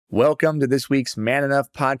Welcome to this week's Man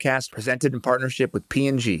Enough podcast, presented in partnership with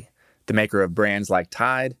P&G, the maker of brands like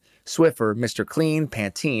Tide, Swiffer, Mr. Clean,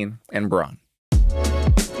 Pantene, and Braun.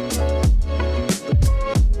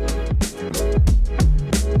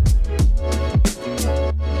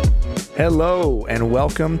 Hello, and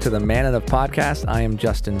welcome to the Man Enough podcast. I am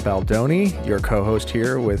Justin Baldoni, your co-host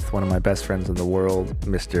here with one of my best friends in the world,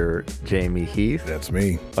 Mr. Jamie Heath. That's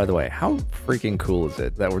me. By the way, how freaking cool is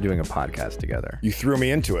it that we're doing a podcast together? You threw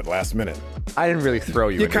me into it last minute. I didn't really throw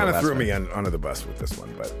you. You kind of threw me under the bus with this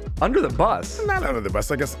one, but under the bus? Not under the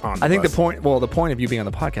bus, I guess on the bus. I think the point of you being on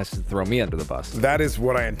the podcast is to throw me under the bus. That is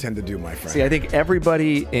what I intend to do, my friend. See, I think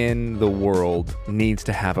everybody in the world needs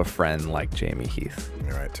to have a friend like Jamie Heath.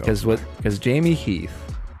 All right, because Jamie Heath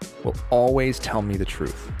will always tell me the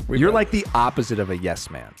truth. You're like the opposite of a yes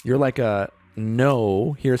man. You're like a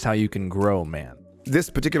no, here's how you can grow man. This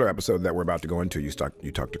particular episode that we're about to go into, you talked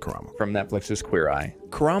to Karamo. From Netflix's Queer Eye.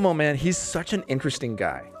 Karamo, man, he's such an interesting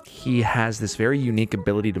guy. He has this very unique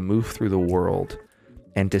ability to move through the world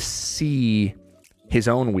and to see his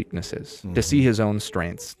own weaknesses, to see his own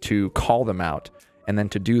strengths, to call them out, and then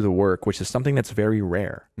to do the work, which is something that's very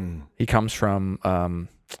rare. He comes from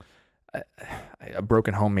a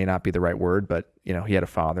broken home may not be the right word, but he had a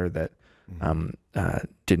father that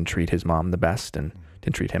didn't treat his mom the best and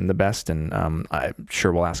didn't treat him the best, and I'm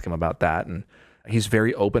sure we'll ask him about that. And he's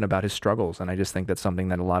very open about his struggles, and I just think that's something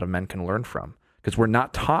that a lot of men can learn from, because we're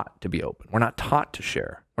not taught to be open. We're not taught to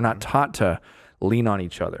share. We're not taught to lean on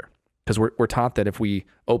each other, because we're taught that if we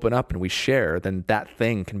open up and we share, then that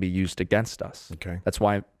thing can be used against us. Okay. That's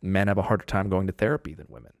why men have a harder time going to therapy than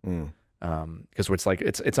women. Because it's like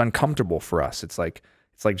it's uncomfortable for us. It's like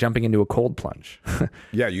jumping into a cold plunge.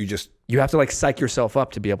 Yeah, you have to like psych yourself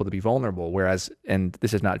up to be able to be vulnerable. Whereas, and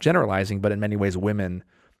this is not generalizing, but in many ways, women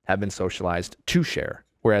have been socialized to share,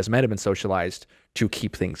 whereas men have been socialized to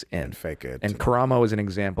keep things in and fake it. And Karamo is an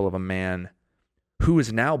example of a man who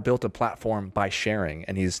has now built a platform by sharing,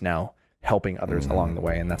 and he's now helping others along the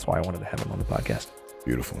way. And that's why I wanted to have him on the podcast.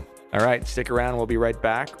 Beautiful. All right, stick around. We'll be right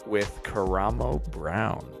back with Karamo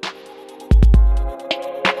Brown.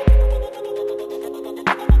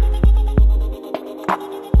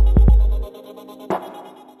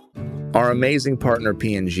 Our amazing partner,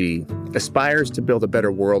 P&G, aspires to build a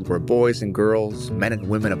better world where boys and girls, men and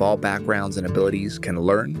women of all backgrounds and abilities can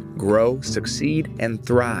learn, grow, succeed, and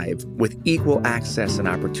thrive with equal access and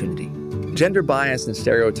opportunity. Gender bias and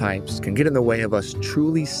stereotypes can get in the way of us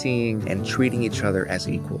truly seeing and treating each other as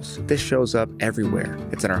equals. This shows up everywhere.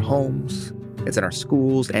 It's in our homes, it's in our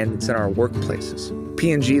schools, and it's in our workplaces.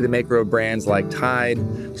 P&G, the maker of brands like Tide,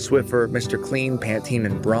 Swiffer, Mr. Clean, Pantene,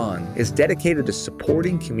 and Braun, is dedicated to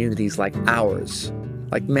supporting communities like ours,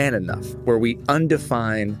 like Man Enough, where we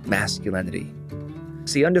undefine masculinity.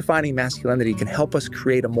 See, undefining masculinity can help us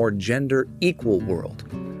create a more gender-equal world,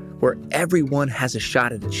 where everyone has a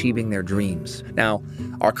shot at achieving their dreams. Now,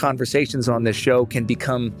 our conversations on this show can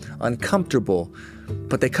become uncomfortable,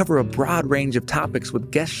 but they cover a broad range of topics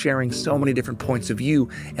with guests sharing so many different points of view.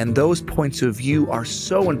 And those points of view are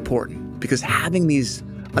so important because having these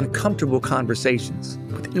uncomfortable conversations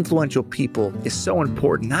with influential people is so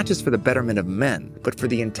important, not just for the betterment of men, but for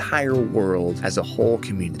the entire world as a whole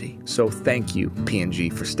community. So thank you,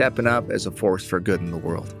 P&G, for stepping up as a force for good in the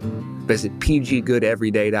world. Visit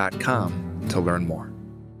pggoodeveryday.com to learn more.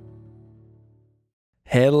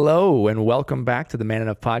 Hello, and welcome back to the Man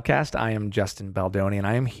Enough podcast. I am Justin Baldoni, and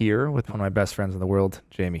I am here with one of my best friends in the world,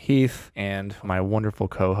 Jamie Heath, and my wonderful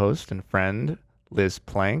co-host and friend, Liz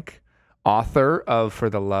Plank, author of For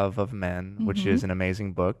the Love of Men, which is an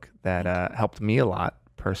amazing book that helped me a lot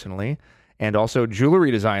personally, and also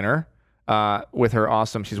jewelry designer with her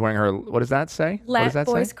awesome, she's wearing her, what does that say? Let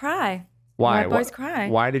boys cry. Why? Let boys cry.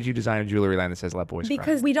 Why did you design a jewelry line that says let boys cry?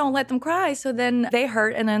 Because we don't let them cry, so then they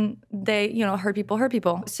hurt, and then they, hurt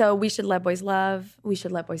people. So we should let boys love. We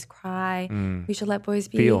should let boys cry. We should let boys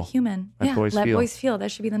be human. Let boys feel. That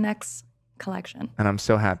should be the next collection. And I'm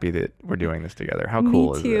so happy that we're doing this together. How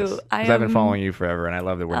cool is this? Because I've been following you forever, and I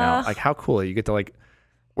love that we're now, like, how cool you get to, like,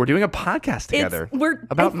 we're doing a podcast together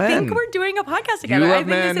about men. I think we're doing a podcast together. You love I think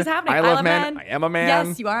men. this is happening. I love men. I am a man.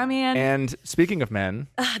 Yes, you are a man. And speaking of men,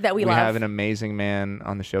 that we love. We have an amazing man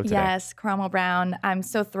on the show today. Yes, Karamo Brown. I'm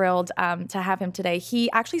so thrilled to have him today. He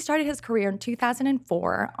actually started his career in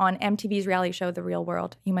 2004 on MTV's reality show, The Real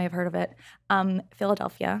World. You may have heard of it.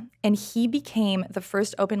 Philadelphia. And he became the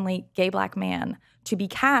first openly gay black man to be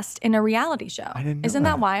cast in a reality show. I didn't know Isn't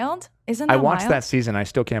that wild? Isn't that I watched wild? that season. I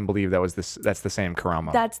still can't believe that's the same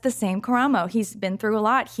Karamo. That's the same Karamo. He's been through a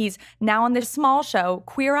lot. He's now on this small show,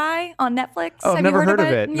 Queer Eye on Netflix. Oh, Have never you heard of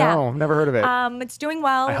it. Yeah. No, never heard of it. It's doing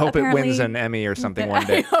well. I hope apparently. it wins an Emmy or something one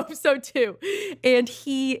day. I hope so too. And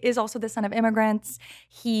he is also the son of immigrants.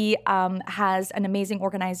 He has an amazing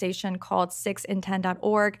organization called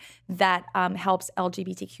 6in10.org that helps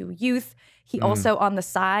LGBTQ youth. He also, on the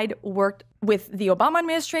side, worked with the Obama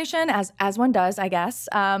administration, as one does, I guess.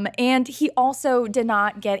 And he also did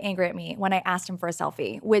not get angry at me when I asked him for a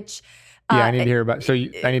selfie, which... yeah, I need to hear about. I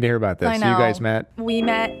need to hear about this. I know. You guys met. We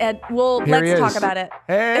met at. Well, Here he let's talk is. about it.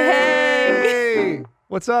 Hey,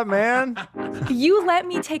 what's up, man? You let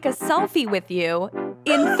me take a selfie with you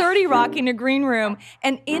in 30 Rock in a green room,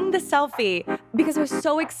 and in the selfie, because I was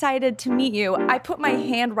so excited to meet you, I put my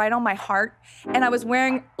hand right on my heart, and I was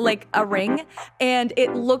wearing like a ring, and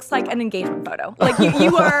it looks like an engagement photo. Like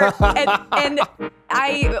you are, and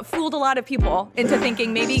I fooled a lot of people into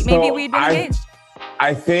thinking maybe we'd been engaged.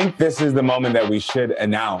 I think this is the moment that we should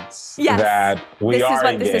announce that we are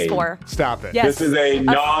engaged. This is what this is for. Stop it. Yes. This is a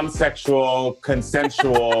non-sexual,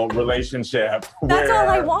 consensual relationship. That's all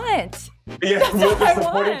I want. Yeah, we'll just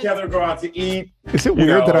support each other, go out to eat. Is it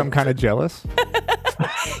weird that I'm kind of jealous?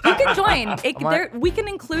 You can join. We can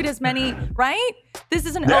include as many, right? This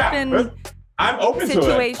is an open I'm open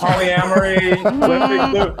situation. To it.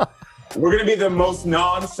 Polyamory. We're going to be the most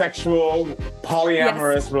non-sexual,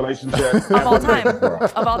 polyamorous relationship of all time.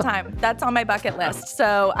 Of all time. That's on my bucket list.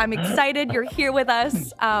 So I'm excited you're here with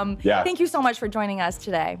us. Thank you so much for joining us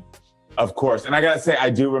today. Of course. And I got to say, I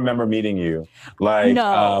do remember meeting you,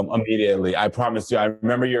 immediately. I promise you. I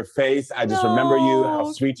remember your face. I just remember you,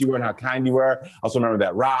 how sweet you were and how kind you were. I also remember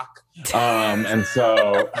that rock. And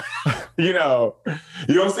so, you don't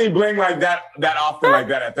see bling like that often like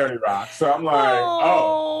that at 30 Rock. So I'm like,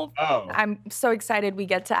 oh. I'm so excited we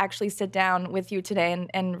get to actually sit down with you today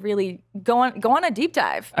and really go on a deep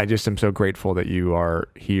dive. I just am so grateful that you are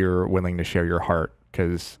here willing to share your heart,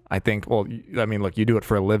 because I think, look, you do it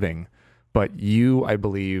for a living, but you, I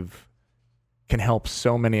believe, can help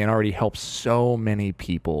so many and already help so many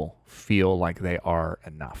people feel like they are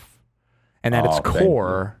enough. And at its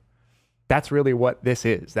core, that's really what this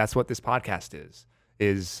is. That's what this podcast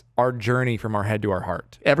is our journey from our head to our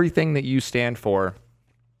heart. Everything that you stand for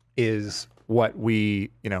is what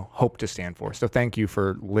we, hope to stand for. So thank you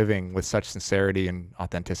for living with such sincerity and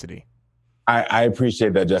authenticity. I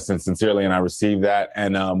appreciate that, Justin, sincerely, and I received that.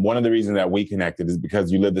 And one of the reasons that we connected is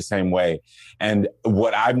because you live the same way. And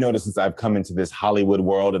what I've noticed since I've come into this Hollywood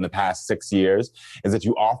world in the past 6 years is that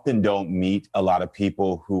you often don't meet a lot of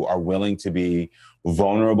people who are willing to be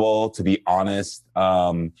vulnerable, to be honest.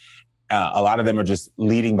 A lot of them are just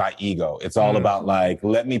leading by ego. It's all about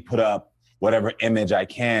let me put up whatever image I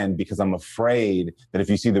can, because I'm afraid that if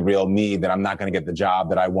you see the real me, that I'm not going to get the job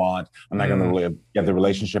that I want. I'm not going to get the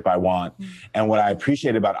relationship I want. And what I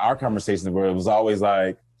appreciate about our conversations where it was always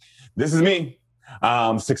like, this is me.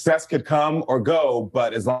 Success could come or go,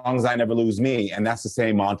 but as long as I never lose me. And that's the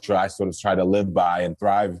same mantra I sort of try to live by and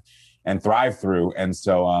thrive through. And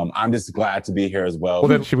so I'm just glad to be here as well. Well,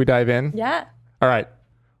 then should we dive in? Yeah. All right.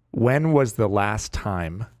 When was the last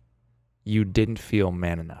time you didn't feel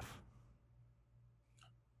man enough?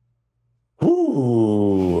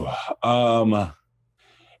 Ooh,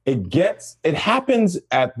 it happens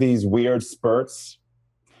at these weird spurts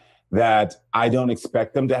that I don't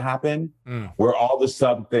expect them to happen, where all of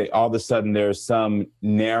a sudden there's some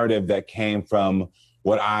narrative that came from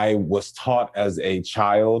what I was taught as a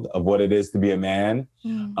child of what it is to be a man.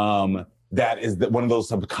 That is one of those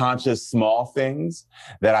subconscious small things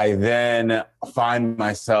that I then find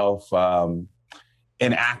myself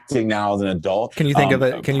enacting now as an adult. Can you think of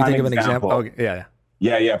an example? Oh, yeah.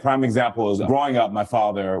 Yeah. Prime example is growing up, my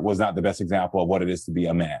father was not the best example of what it is to be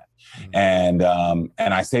a man. And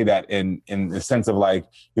I say that in the sense of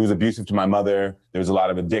he was abusive to my mother. There was a lot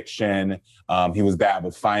of addiction. He was bad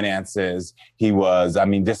with finances. He was,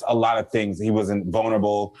 just a lot of things. He wasn't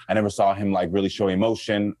vulnerable. I never saw him really show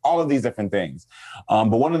emotion, all of these different things. But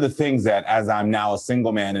one of the things that, as I'm now a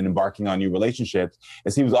single man and embarking on new relationships,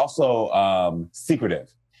 is he was also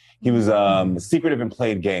secretive. He was secretive and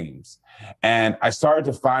played games. And I started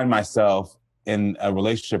to find myself in a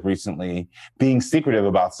relationship recently being secretive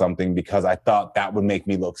about something because I thought that would make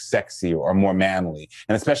me look sexy or more manly.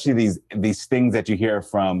 And especially these things that you hear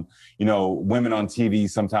from, women on TV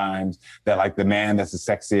sometimes, that the man that's the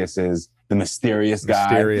sexiest is the mysterious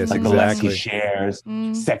guy. The less he shares,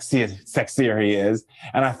 sexier he is.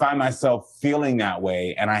 And I find myself feeling that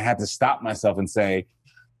way. And I had to stop myself and say,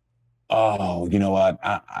 oh, you know what?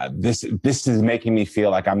 This is making me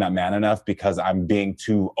feel like I'm not man enough because I'm being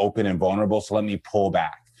too open and vulnerable. So let me pull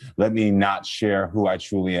back. Let me not share who I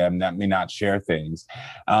truly am. Let me not share things.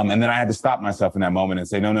 And then I had to stop myself in that moment and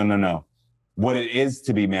say, no. What it is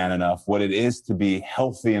to be man enough, what it is to be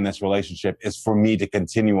healthy in this relationship is for me to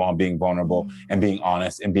continue on being vulnerable and being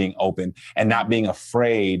honest and being open and not being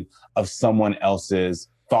afraid of someone else's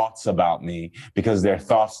thoughts about me, because their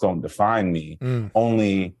thoughts don't define me.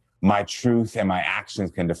 Only my truth and my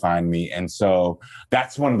actions can define me. And so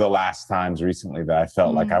that's one of the last times recently that I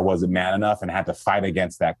felt like I wasn't man enough and had to fight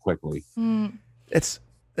against that quickly. One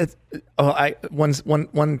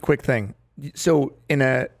quick thing. So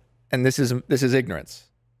and this is ignorance,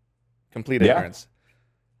 complete ignorance.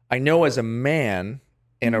 I know as a man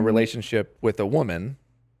in a relationship with a woman,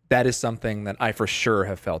 that is something that I for sure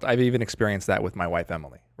have felt. I've even experienced that with my wife,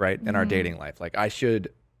 Emily, right? In our dating life. Like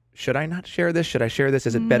should I not share this? Should I share this?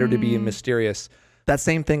 Is it better to be mysterious? That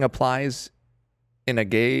same thing applies in a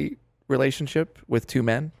gay relationship with two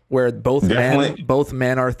men, where both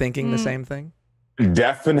men are thinking the same thing.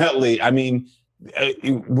 Definitely. I mean,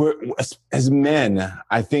 we're, as men,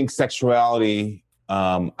 I think sexuality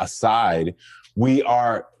aside, we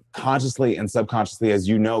are consciously and subconsciously, as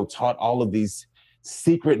you know, taught all of these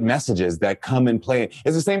secret messages that come and play.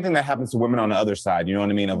 It's the same thing that happens to women on the other side, you know what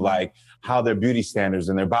I mean? Of like how their beauty standards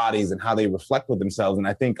and their bodies and how they reflect with themselves. And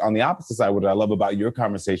I think on the opposite side, what I love about your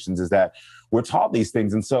conversations is that we're taught these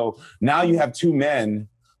things. And so now you have two men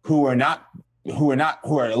who are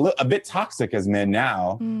a bit toxic as men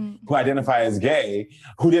now, who identify as gay,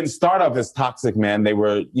 who didn't start off as toxic men. They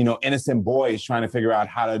were, innocent boys trying to figure out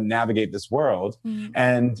how to navigate this world.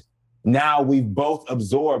 And now we've both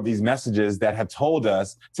absorbed these messages that have told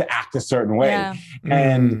us to act a certain way. Yeah.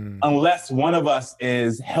 And unless one of us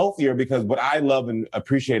is healthier, because what I love and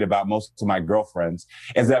appreciate about most of my girlfriends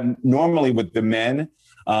is that normally with the men,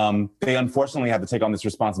 they unfortunately have to take on this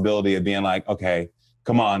responsibility of being like, okay,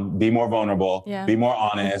 come on, be more vulnerable, be more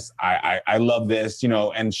honest. I love this,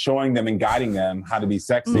 and showing them and guiding them how to be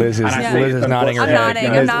sexy. Liz is nodding her head.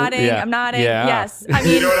 I'm nodding. Yeah. Yes. I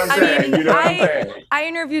mean, you know what I'm saying? I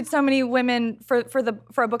interviewed so many women for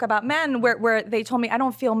a book about men where they told me, I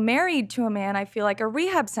don't feel married to a man. I feel like a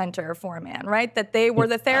rehab center for a man, right? That they were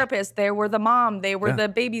the therapist, they were the mom, they were the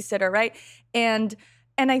babysitter, right? And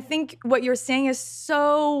I think what you're saying is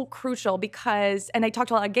so crucial because, and I talked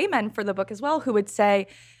to a lot of gay men for the book as well, who would say,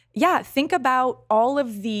 yeah, think about all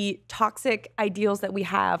of the toxic ideals that we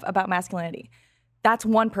have about masculinity. That's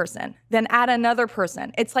one person. Then add another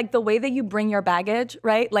person. It's like the way that you bring your baggage,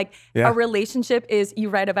 right? Like a relationship is, you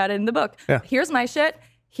write about it in the book. Yeah. Here's my shit.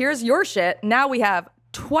 Here's your shit. Now we have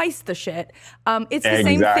twice the shit. It's the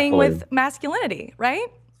same thing with masculinity, right?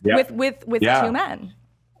 Yep. With two men.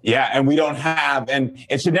 Yeah, and we don't have, and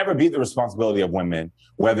it should never be the responsibility of women,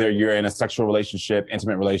 whether you're in a sexual relationship,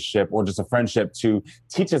 intimate relationship, or just a friendship, to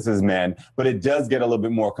teach us as men. But it does get a little bit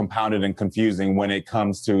more compounded and confusing when it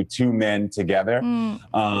comes to two men together.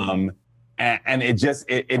 And it just,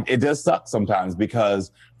 it does suck sometimes, because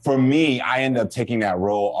for me, I end up taking that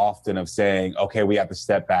role often of saying, okay, we have to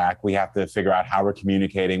step back. We have to figure out how we're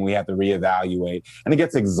communicating. We have to reevaluate. And it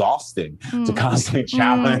gets exhausting to constantly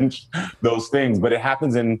challenge those things. But it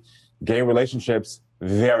happens in gay relationships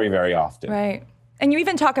very, very often. Right. And you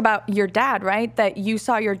even talk about your dad, right? That you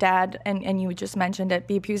saw your dad, and you just mentioned it,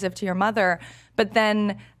 be abusive to your mother. But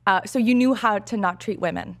then, so you knew how to not treat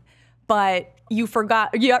women. But you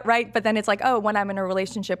forgot, right? But then it's like, oh, when I'm in a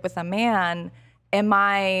relationship with a man, am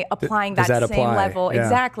I applying that same level? Yeah.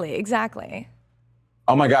 Exactly.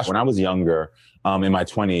 Oh my gosh. When I was younger, in my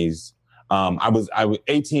 20s, I was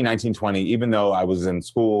 18, 19, 20, even though I was in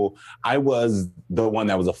school, I was the one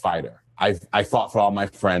that was a fighter. I fought for all my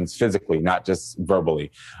friends physically, not just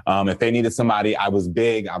verbally. If they needed somebody, I was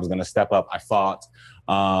big, I was going to step up. I fought.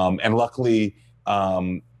 And luckily,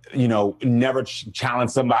 never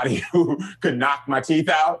challenged somebody who could knock my teeth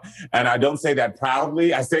out. And I don't say that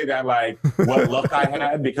proudly. I say that like what luck I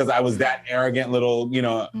had, because I was that arrogant little,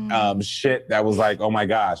 shit that was like, oh my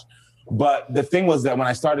gosh. But the thing was that when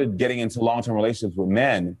I started getting into long-term relationships with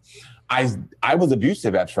men, I was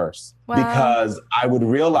abusive at first. Wow. Because I would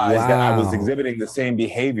realize that I was exhibiting the same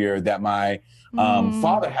behavior that my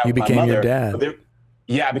father had with my mother. You became your dad.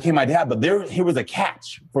 I became my dad. But here was a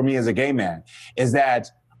catch for me as a gay man, is that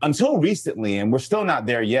until recently, and we're still not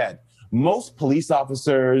there yet, most police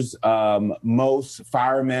officers, most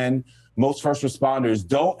firemen, most first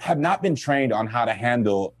responders have not been trained on how to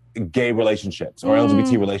handle gay relationships or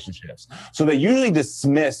LGBT relationships. So they usually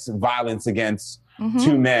dismiss violence against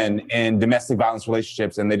two men in domestic violence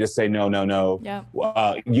relationships and they just say, no,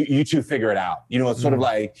 you two figure it out. You know, it's sort of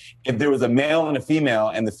like if there was a male and a female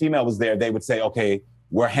and the female was there, they would say, okay,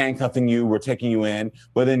 we're handcuffing you, we're taking you in.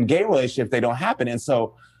 But in gay relationships, they don't happen. And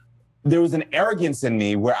so there was an arrogance in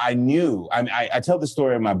me where I knew, I tell the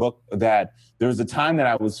story in my book that there was a time that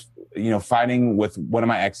I was, fighting with one of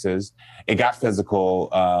my exes. It got physical.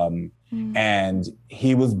 And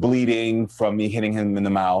he was bleeding from me hitting him in the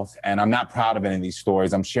mouth. And I'm not proud of any of these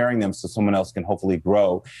stories. I'm sharing them so someone else can hopefully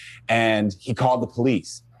grow. And he called the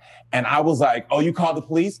police. And I was like, oh, you called the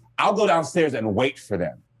police? I'll go downstairs and wait for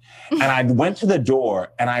them. And I went to the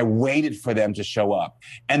door and I waited for them to show up.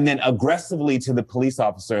 And then aggressively to the police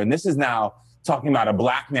officer, and this is now talking about a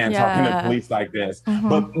Black man talking to police like this.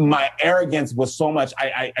 But my arrogance was so much,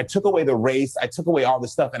 I took away the race, I took away all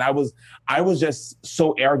this stuff. And I was just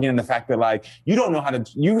so arrogant in the fact that like,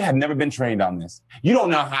 you have never been trained on this. You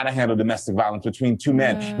don't know how to handle domestic violence between two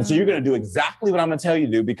men. And so you're gonna do exactly what I'm gonna tell you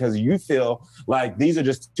to do because you feel like these are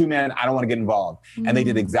just two men, I don't wanna get involved. And they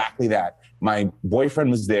did exactly that. My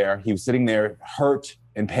boyfriend was there. He was sitting there hurt,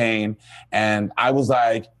 in pain. And I was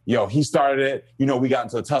like, yo, he started it. We got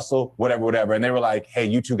into a tussle, whatever. And they were like, hey,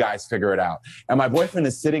 you two guys figure it out. And my boyfriend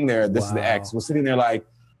is sitting there, this is the ex, was sitting there like,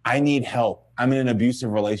 I need help. I'm in an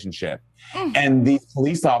abusive relationship. And these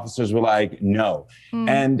police officers were like, no.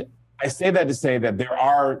 And I say that to say that there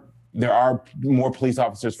are more police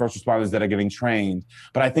officers, first responders that are getting trained.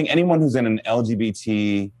 But I think anyone who's in an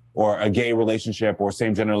LGBT or a gay relationship or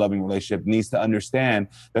same-gender loving relationship needs to understand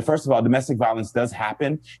that, first of all, domestic violence does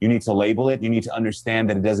happen. You need to label it. You need to understand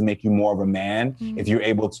that it doesn't make you more of a man if you're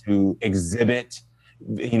able to exhibit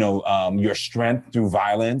your strength through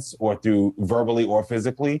violence or through verbally or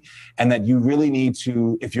physically. And that you really need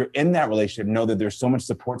to, if you're in that relationship, know that there's so much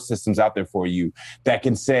support systems out there for you that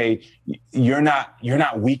can say, you're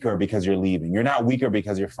not weaker because you're leaving. You're not weaker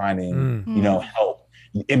because you're finding, help.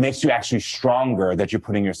 It makes you actually stronger that you're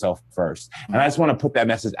putting yourself first. And I just want to put that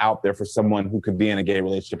message out there for someone who could be in a gay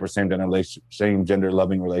relationship or same-gender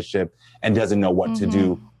loving relationship and doesn't know what to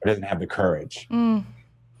do or doesn't have the courage.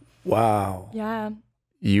 Wow. Yeah.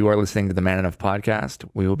 You are listening to the Man Enough podcast.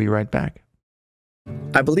 We will be right back.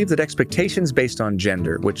 I believe that expectations based on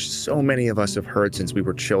gender, which so many of us have heard since we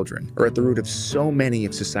were children, are at the root of so many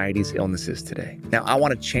of society's illnesses today. Now, I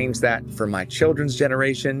want to change that for my children's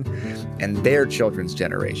generation and their children's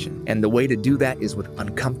generation. And the way to do that is with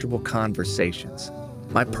uncomfortable conversations.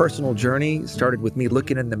 My personal journey started with me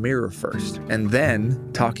looking in the mirror first, and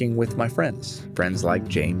then talking with my friends like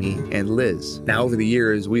Jamie and Liz. Now, over the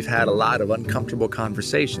years, we've had a lot of uncomfortable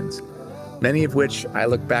conversations, many of which I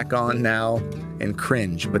look back on now and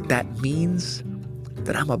cringe, but that means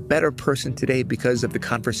that I'm a better person today because of the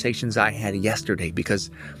conversations I had yesterday, because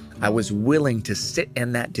I was willing to sit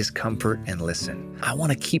in that discomfort and listen. I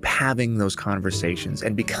want to keep having those conversations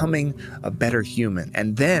and becoming a better human,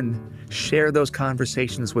 and then share those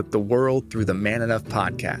conversations with the world through the Man Enough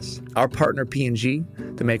podcast. Our partner P&G,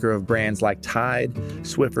 the maker of brands like Tide,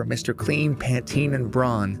 Swiffer, Mr. Clean, Pantene, and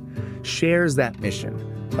Braun, shares that mission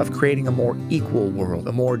of creating a more equal world,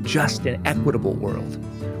 a more just and equitable world,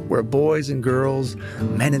 where boys and girls,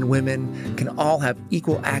 men and women can all have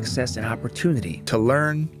equal access and opportunity to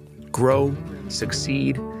learn, grow,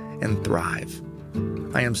 succeed, and thrive.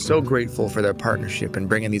 I am so grateful for their partnership in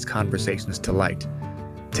bringing these conversations to light.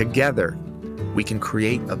 Together, we can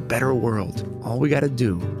create a better world. All we got to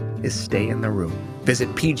do is stay in the room. Visit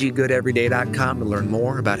pggoodeveryday.com to learn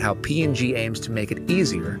more about how P&G aims to make it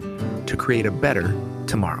easier to create a better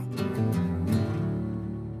tomorrow.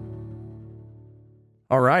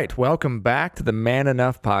 All right, welcome back to the Man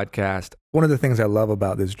Enough podcast. One of the things I love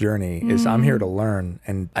about this journey is I'm here to learn,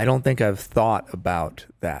 and I don't think I've thought about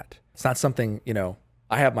that. It's not something,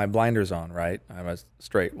 I have my blinders on, right? I'm a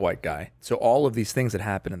straight white guy. So all of these things that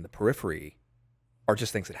happen in the periphery are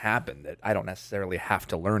just things that happen that I don't necessarily have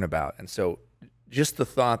to learn about. And so just the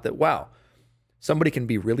thought that, wow, somebody can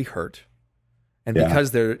be really hurt, and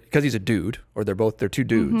because he's a dude, or they're two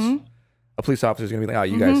dudes, a police officer is going to be like, oh,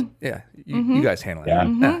 you guys, you guys handle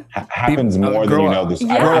it. Happens more than you know this.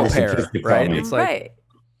 Grow a pair, right? It's like, right.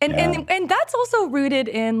 And that's also rooted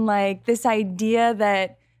in like this idea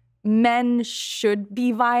that men should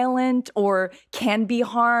be violent or can be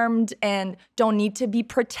harmed and don't need to be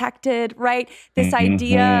protected, right? This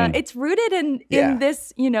idea, it's rooted in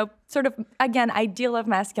this, sort of, again, ideal of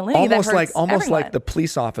masculinity almost that hurts like the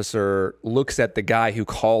police officer looks at the guy who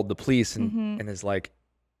called the police and is like,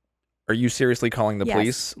 are you seriously calling the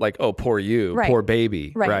police? Like, oh, poor you, poor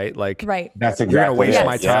baby, right? Like, that's exactly. You're gonna waste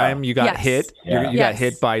my time. You got hit. Yeah. You got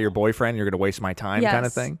hit by your boyfriend. You're gonna waste my time, kind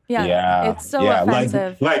of thing. Yeah. It's so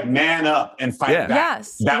offensive. Like man up and fight back.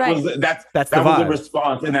 Yes. That was the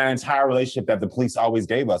response in that entire relationship that the police always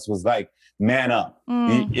gave us was like, man up.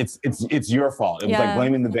 It's your fault. It was like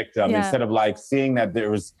blaming the victim instead of like seeing that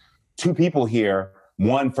there was two people here.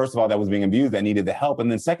 One, first of all, that was being abused that needed the help.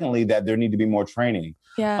 And then secondly, that there need to be more training.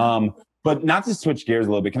 Yeah. But not to switch gears a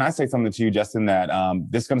little bit, can I say something to you, Justin, that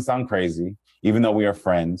this is going to sound crazy, even though we are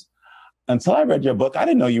friends. Until I read your book, I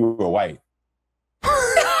didn't know you were white. I'm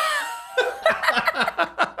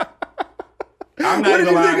not what did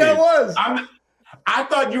you think I was? I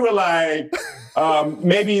thought you were like,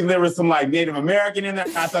 maybe there was some like Native American in there.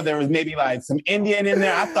 I thought there was maybe like some Indian in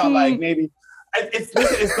there. I thought like maybe it's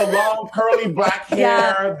the long curly black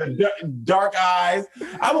hair, the dark eyes.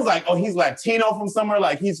 I was like, oh, he's Latino from somewhere.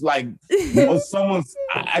 Like he's like someone's.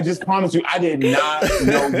 I just promise you, I did not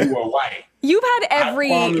know you were white. You've had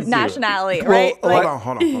every nationality, right? Well,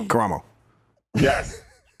 hold on, Karamo. Yes,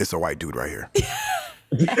 it's a white dude right here.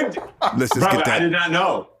 Let's just get that. I did not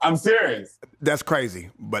know. I'm serious. That's crazy.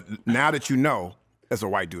 But now that you know, it's a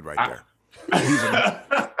white dude right there.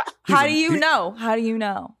 How do you know? How do you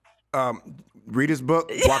know? Read his book,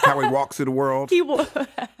 Walk How He Walks Through the World.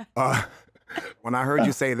 When I heard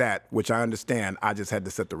you say that, which I understand, I just had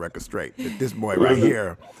to set the record straight. That this boy right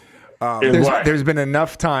here. There's been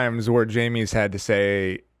enough times where Jamie's had to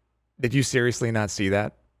say, did you seriously not see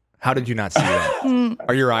that? How did you not see that?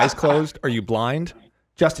 Are your eyes closed? Are you blind?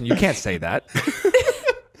 Justin, you can't say that.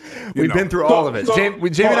 We've been through all of it.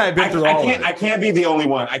 Jamie and I have been through all of it. I can't be the only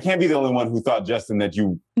one. I can't be the only one who thought, Justin, that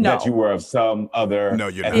you were of some other. No,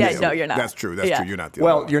 you're not. No, you're not. That's true. That's true. You're not the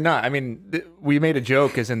only one. Well, you're not. I mean, we made a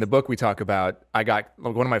joke, as in the book we talk about. I got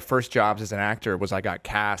one of my first jobs as an actor was I got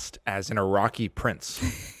cast as an Iraqi prince.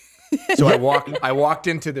 So I walked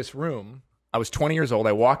into this room. I was 20 years old.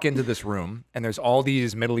 I walk into this room, and there's all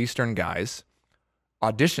these Middle Eastern guys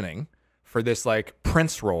auditioning for this like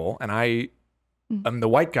prince role, and I'm the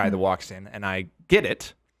white guy that walks in, and I get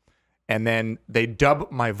it, and then they dub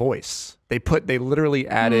my voice. They literally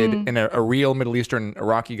added in a real Middle Eastern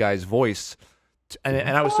Iraqi guy's voice,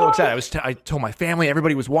 and I was so excited. I told my family,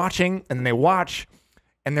 everybody was watching, and then they watch,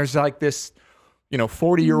 and there's like this,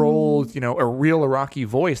 40-year-old, a real Iraqi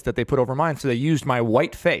voice that they put over mine. So they used my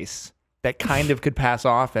white face that kind of could pass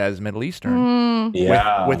off as Middle Eastern, and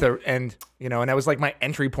that was like my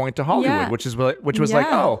entry point to Hollywood, which was like,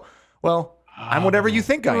 oh, well, I'm whatever you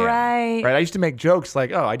think I am. Right. I used to make jokes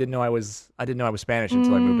like, oh, I didn't know I was Spanish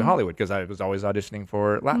until I moved to Hollywood because I was always auditioning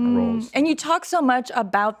for Latin roles. And you talk so much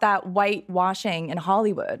about that whitewashing in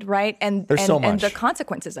Hollywood, right? And the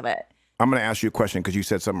consequences of it. I'm going to ask you a question because you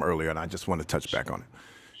said something earlier, and I just want to touch back on it.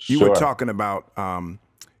 You were talking about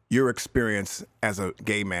your experience as a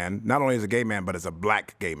gay man, not only as a gay man, but as a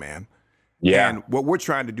black gay man. Yeah. And what we're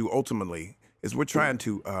trying to do ultimately is we're trying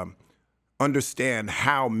to understand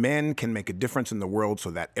how men can make a difference in the world so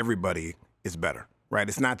that everybody is better, right?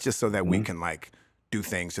 It's not just so that we can like do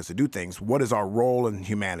things just to do things. What is our role in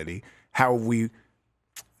humanity? How have we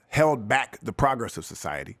held back the progress of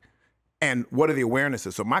society? And what are the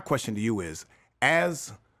awarenesses? So my question to you is,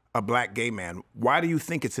 as a black gay man, why do you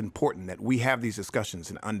think it's important that we have these discussions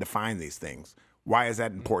and undefine these things? Why is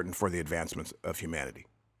that important for the advancements of humanity?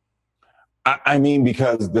 I mean,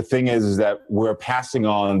 because the thing is that we're passing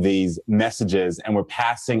on these messages and we're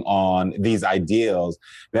passing on these ideals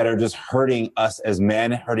that are just hurting us as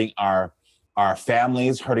men, hurting our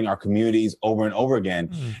families, hurting our communities over and over again.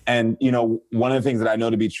 And, one of the things that I know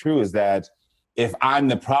to be true is that if I'm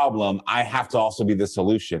the problem, I have to also be the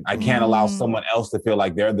solution. I can't allow someone else to feel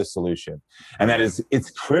like they're the solution. And it's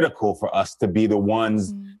critical for us to be the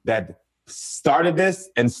ones that started this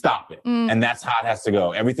and stop it. And that's how it has to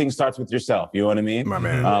go. Everything starts with yourself. You know what I mean? My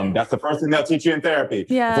man. That's the first thing they'll teach you in therapy.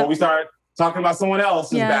 Yeah. Before we start talking about someone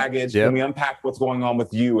else's baggage, and we unpack what's going on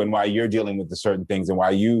with you and why you're dealing with the certain things and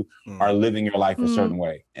why you are living your life a certain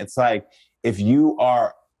way. It's like, if you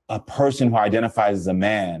are a person who identifies as a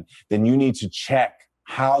man, then you need to check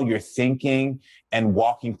how you're thinking and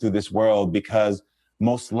walking through this world, because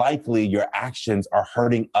most likely your actions are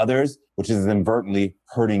hurting others, which is inadvertently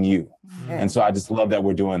hurting you. And so I just love that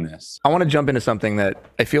we're doing this. I want to jump into something that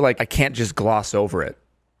I feel like I can't just gloss over it.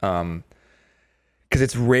 Because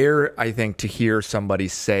it's rare, I think, to hear somebody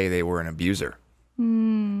say they were an abuser.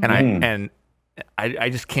 And I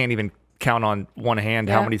just can't even count on one hand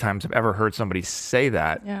how many times I've ever heard somebody say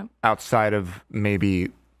that outside of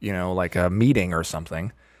maybe, like a meeting or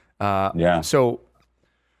something. So,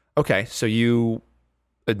 okay, so you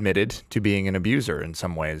admitted to being an abuser in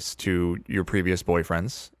some ways to your previous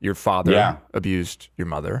boyfriends. Your father abused your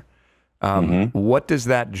mother. What does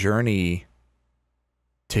that journey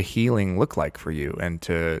to healing look like for you and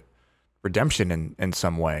to redemption in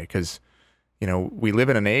some way? Because, you know, we live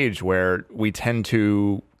in an age where we tend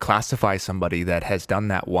to classify somebody that has done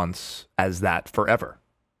that once as that forever,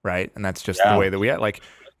 right? And that's just the way that we act. Like,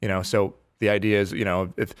 you know, so the idea is, you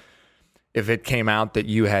know, if it came out that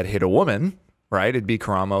you had hit a woman, right, it'd be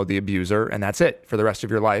Karamo, the abuser, and that's it for the rest of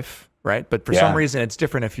your life, right? But for some reason, it's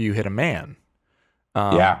different if you hit a man.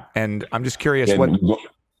 And I'm just curious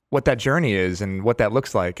what that journey is and what that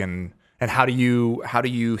looks like, and how do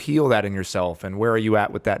you heal that in yourself, and where are you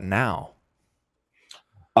at with that now?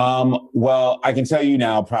 Well, I can tell you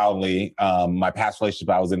now proudly, my past relationship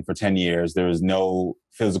I was in for 10 years, there was no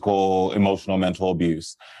physical, emotional, mental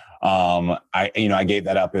abuse. I gave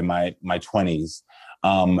that up in my 20s.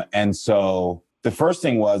 And so the first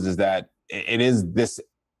thing is that it is this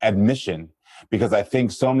admission, because I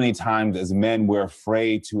think so many times as men, we're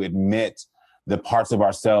afraid to admit the parts of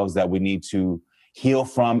ourselves that we need to heal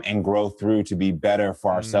from and grow through to be better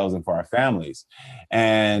for ourselves and for our families.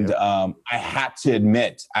 And I had to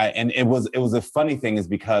admit, and it was a funny thing, is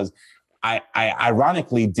because I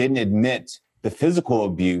ironically didn't admit the physical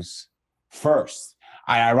abuse first.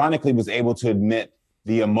 I ironically was able to admit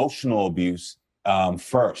the emotional abuse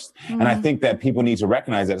first. And I think that people need to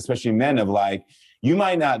recognize that, especially men, of like, you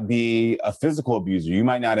might not be a physical abuser. You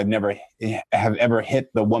might not have ever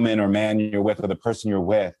hit the woman or man you're with or the person you're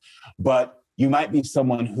with, but you might be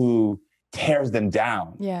someone who tears them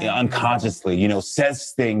down unconsciously, you know,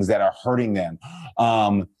 says things that are hurting them,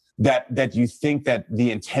 that you think that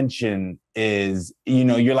the intention is, you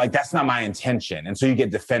know, you're like, that's not my intention. And so you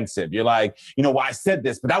get defensive. You're like, you know, well, I said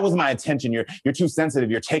this, but that wasn't my intention. You're too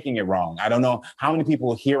sensitive. You're taking it wrong. I don't know how many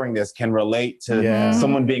people hearing this can relate to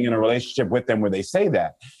someone being in a relationship with them where they say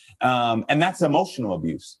that. And that's emotional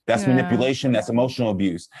abuse. That's manipulation. That's emotional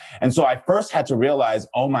abuse. And so I first had to realize,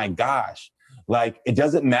 oh my gosh, like, it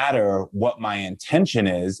doesn't matter what my intention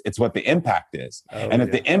is, it's what the impact is. And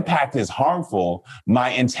if the impact is harmful,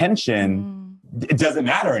 my intention, it doesn't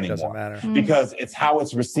matter anymore. It doesn't matter. Because it's how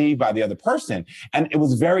it's received by the other person. And it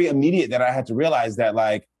was very immediate that I had to realize that,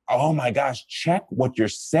 like, oh my gosh, check what you're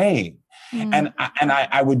saying. And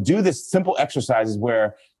I would do this simple exercises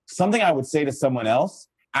where something I would say to someone else,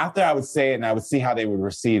 after I would say it and I would see how they would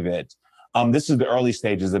receive it. This is the early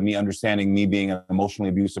stages of me understanding me being an emotionally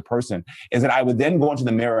abusive person, is that I would then go into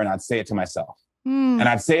the mirror and I'd say it to myself. And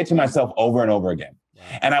I'd say it to myself over and over again.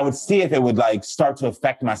 And I would see if it would like start to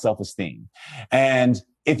affect my self-esteem. And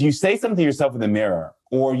if you say something to yourself in the mirror,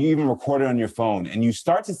 or you even record it on your phone, and you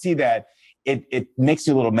start to see that it makes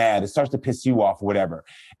you a little mad, it starts to piss you off or whatever,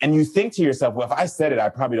 and you think to yourself, well, if I said it, I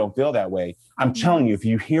probably don't feel that way. I'm telling you, if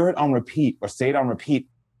you hear it on repeat or say it on repeat,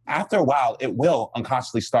 after a while, it will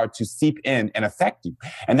unconsciously start to seep in and affect you.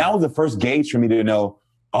 And that was the first gauge for me to know,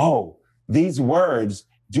 oh, these words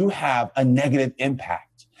do have a negative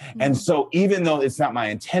impact. And so even though it's not my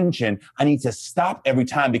intention, I need to stop every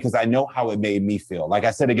time, because I know how it made me feel. Like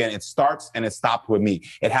I said, again, it starts and it stopped with me.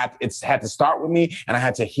 It had to start with me, and I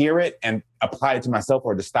had to hear it and apply it to myself,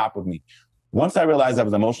 or to stop with me. Once I realized I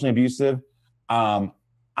was emotionally abusive,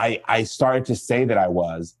 I started to say that I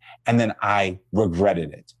was, and then I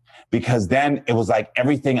regretted it. Because then it was like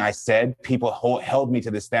everything I said, people held me to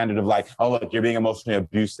the standard of like, oh, look, you're being emotionally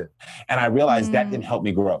abusive. And I realized that didn't help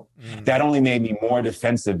me grow. That only made me more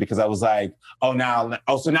defensive, because I was like, so now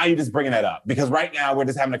you're just bringing that up. Because right now we're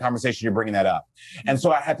just having a conversation, you're bringing that up. And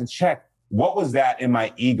so I had to check, what was that in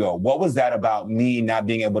my ego? What was that about me not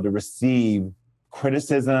being able to receive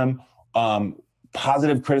criticism,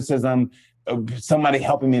 positive criticism, somebody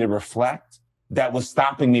helping me to reflect, that was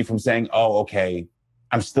stopping me from saying, oh, okay,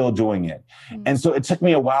 I'm still doing it. And so it took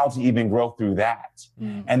me a while to even grow through that.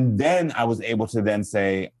 And then I was able to then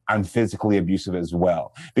say, I'm physically abusive as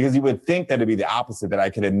well. Because you would think that it'd be the opposite, that I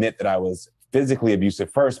could admit that I was physically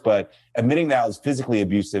abusive first, but admitting that I was physically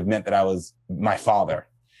abusive meant that I was my father.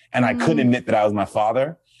 And I couldn't admit that I was my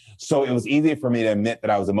father. So it was easier for me to admit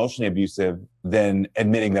that I was emotionally abusive than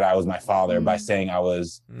admitting that I was my father by saying I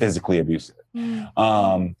was physically abusive.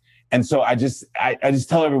 And so I just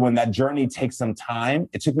tell everyone that journey takes some time.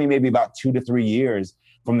 It took me maybe about 2 to 3 years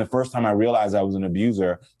from the first time I realized I was an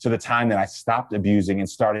abuser to the time that I stopped abusing and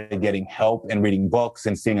started getting help and reading books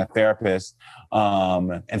and seeing a therapist,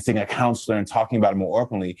 and seeing a counselor and talking about it more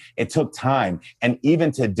openly. It took time. And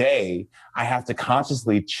even today, I have to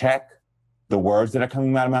consciously check the words that are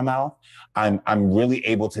coming out of my mouth, I'm really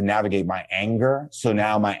able to navigate my anger. So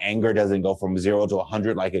now my anger doesn't go from 0 to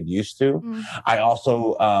 100 like it used to. I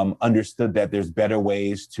also understood that there's better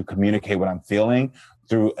ways to communicate what I'm feeling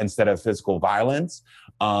through instead of physical violence.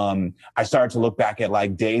 I started to look back at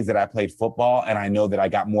like days that I played football, and I know that I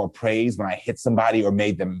got more praise when I hit somebody or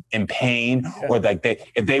made them in pain, or like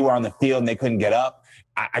if they were on the field and they couldn't get up,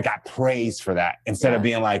 I got praise for that instead of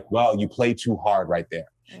being like, well, you played too hard right there.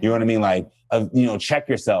 You know what I mean? Like, check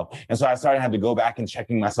yourself. And so I started having to go back and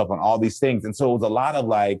checking myself on all these things. And so it was a lot of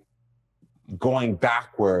like going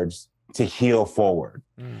backwards to heal forward.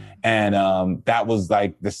 And that was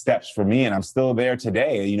like the steps for me. And I'm still there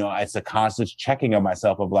today. It's a constant checking of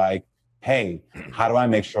myself of like, hey, how do I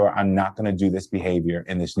make sure I'm not going to do this behavior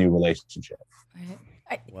in this new relationship?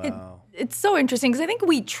 Wow. It's so interesting because I think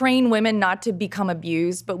we train women not to become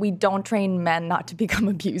abused, but we don't train men not to become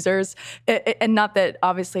abusers. And not that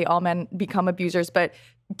obviously all men become abusers, but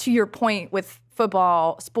to your point with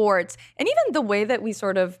football, sports, and even the way that we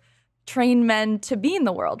sort of train men to be in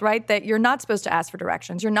the world, right? That you're not supposed to ask for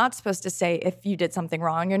directions. You're not supposed to say if you did something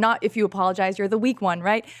wrong. If you apologize, you're the weak one,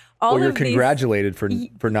 right? Or you're congratulated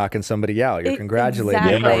for knocking somebody out. You're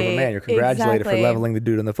congratulated for a man. You're congratulated for leveling the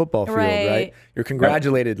dude on the football field, right? You're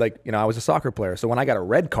congratulated, I was a soccer player. So when I got a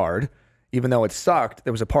red card, even though it sucked,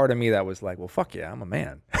 there was a part of me that was like, well, fuck yeah, I'm a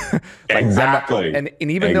man. Exactly. And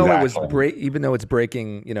even though it was even though it's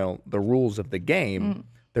breaking, the rules of the game,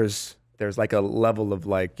 there's like a level of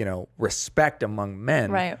respect among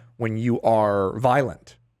men when you are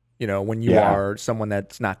violent, when you are someone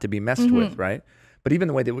that's not to be messed with, right? But even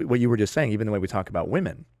the way that what you were just saying, even the way we talk about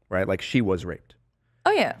women, right? Like she was raped.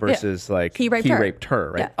 Oh yeah. Versus like he raped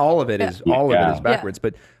her, right? Yeah. All of it is backwards.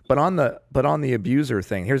 But on the abuser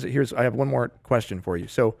thing, here's I have one more question for you.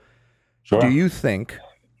 So do you think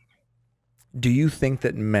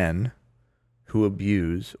that men who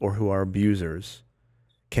abuse or who are abusers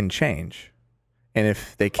can change? And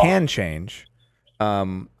if they can change,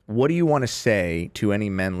 what do you want to say to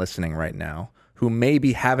any men listening right now who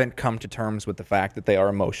maybe haven't come to terms with the fact that they are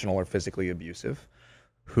emotional or physically abusive,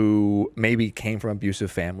 who maybe came from abusive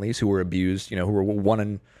families, who were abused, who were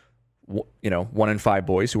one in 5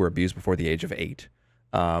 boys who were abused before the age of 8,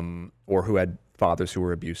 or who had fathers who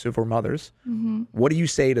were abusive or mothers? What do you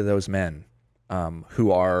say to those men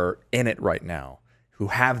who are in it right now, who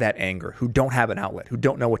have that anger, who don't have an outlet, who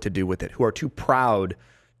don't know what to do with it, who are too proud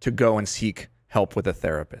to go and seek help with a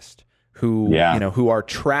therapist, who who are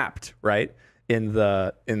trapped, right, in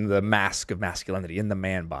the mask of masculinity, in the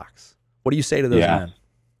man box? What do you say to those men?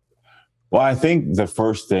 Well, I think the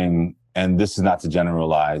first thing, and this is not to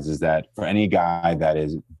generalize, is that for any guy that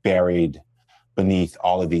is buried beneath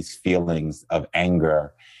all of these feelings of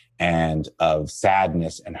anger and of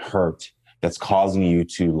sadness and hurt that's causing you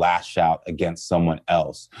to lash out against someone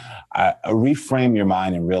else, reframe your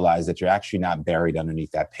mind and realize that you're actually not buried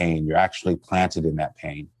underneath that pain. You're actually planted in that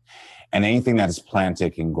pain. And anything that is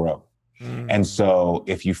planted can grow. And so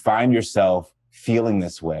if you find yourself feeling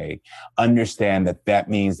this way, understand that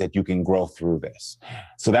means that you can grow through this.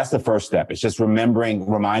 So that's the first step. It's just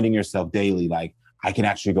reminding yourself daily, like, I can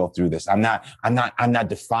actually go through this. I'm not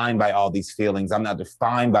defined by all these feelings. I'm not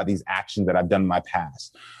defined by these actions that I've done in my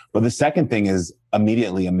past. But the second thing is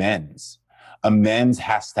immediately amends. Amends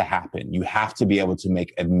has to happen. You have to be able to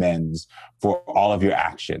make amends for all of your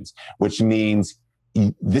actions, which means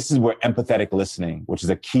this is where empathetic listening, which is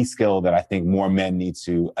a key skill that I think more men need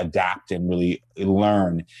to adapt and really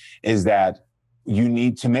learn, is that you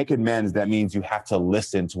need to make amends. That means you have to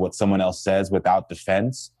listen to what someone else says without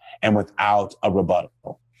defense and without a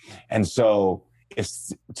rebuttal. And so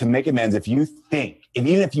to make amends, even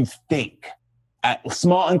if you think at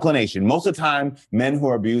small inclination, most of the time, men who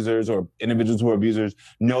are abusers or individuals who are abusers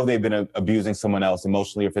know they've been abusing someone else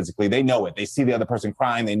emotionally or physically. They know it. They see the other person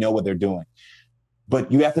crying. They know what they're doing. But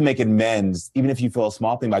you have to make amends, even if you feel a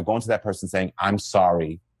small thing, by going to that person saying, I'm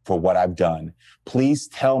sorry for what I've done. Please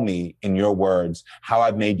tell me in your words how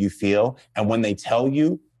I've made you feel. And when they tell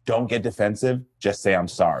you, don't get defensive. Just say, I'm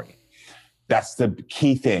sorry. That's the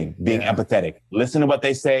key thing, being empathetic. Listen to what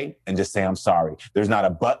they say and just say, I'm sorry. There's not a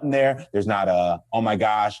button there. There's not oh my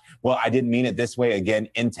gosh, well, I didn't mean it this way. Again,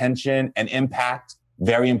 intention and impact,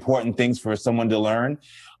 very important things for someone to learn.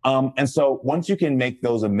 And so once you can make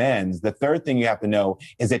those amends, the third thing you have to know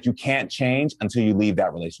is that you can't change until you leave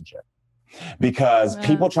that relationship. Because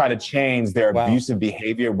people try to change their abusive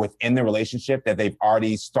behavior within the relationship that they've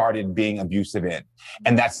already started being abusive in.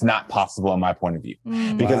 And that's not possible in my point of view.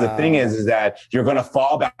 Because the thing is that you're going to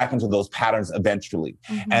fall back into those patterns eventually.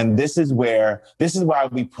 And this is why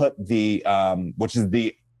we put which is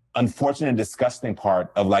the unfortunate and disgusting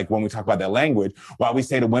part of like when we talk about that language, why we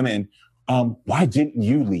say to women, why didn't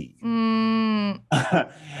you leave? And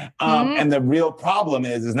the real problem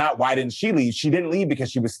is not why didn't she leave? She didn't leave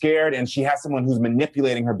because she was scared and she has someone who's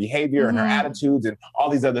manipulating her behavior and her attitudes and all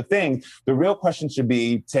these other things. The real question should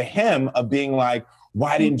be to him of being like,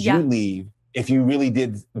 why didn't you leave if you really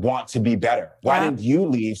did want to be better? Why didn't you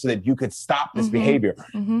leave so that you could stop this behavior?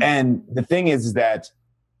 And the thing is that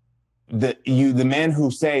the men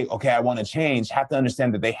who say, okay, I want to change, have to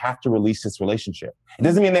understand that they have to release this relationship. It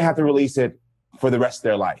doesn't mean they have to release it for the rest of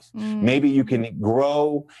their life. Maybe you can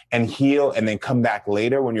grow and heal and then come back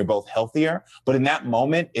later when you're both healthier. But in that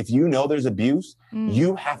moment, if you know there's abuse,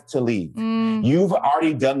 you have to leave. You've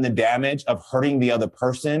already done the damage of hurting the other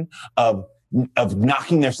person, of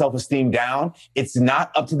knocking their self-esteem down. It's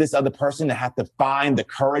not up to this other person to have to find the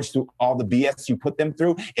courage through all the BS you put them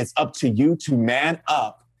through. It's up to you to man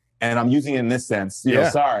up. And I'm using it in this sense, you know,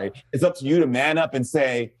 sorry. It's up to you to man up and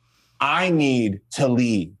say, I need to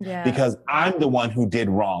leave because I'm the one who did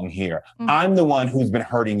wrong here. I'm the one who's been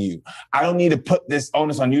hurting you. I don't need to put this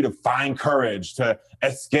onus on you to find courage to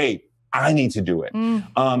escape. I need to do it.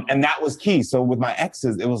 And that was key. So with my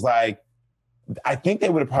exes, it was like, I think they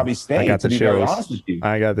would have probably stayed. I got the to be chills. very honest with you.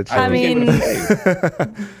 I got the chills. I mean,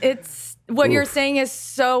 it's what you're saying is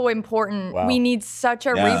so important. We need such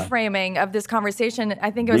a reframing of this conversation. I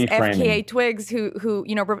think it was FKA Twigs who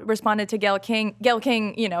you know responded to Gayle King. Gayle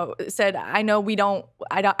King, you know, said, "I know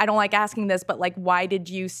I don't like asking this, but like, why did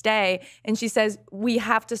you stay?" And she says, "We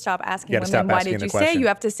have to stop asking women, why did you stay? You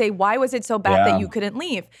have to say, why was it so bad that you couldn't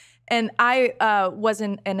leave?" And I was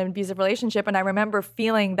in an abusive relationship, and I remember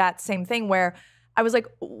feeling that same thing where I was like,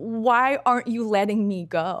 why aren't you letting me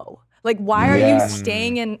go? Like, why are you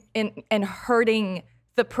staying and hurting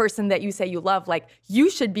the person that you say you love? Like, you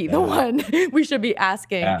should be the one we should be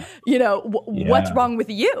asking, you know, what's wrong with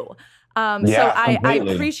you? So I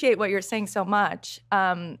appreciate what you're saying so much.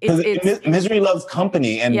 Misery loves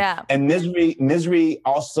company, and misery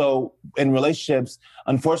also in relationships.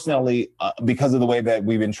 Unfortunately, because of the way that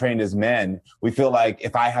we've been trained as men, we feel like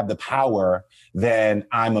if I have the power, then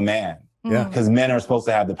I'm a man. Because men are supposed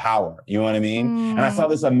to have the power. You know what I mean? And I saw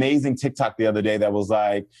this amazing TikTok the other day that was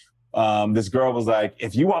like, this girl was like,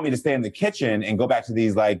 if you want me to stay in the kitchen and go back to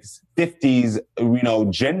these like 50s, you know,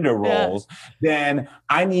 gender roles, then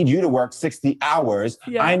I need you to work 60 hours.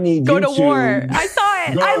 I need go you to war. I saw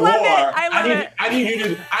it. I love it. I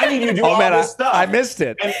need you to do all this stuff. I missed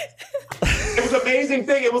it. And it was an amazing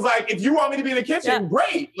thing. It was like, if you want me to be in the kitchen,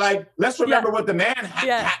 great. Like, let's remember what the man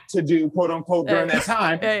had to do, quote unquote, during that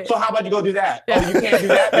time. So how about you go do that? Oh, you can't do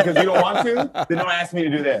that because you don't want to? Then don't ask me to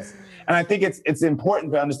do this. And I think it's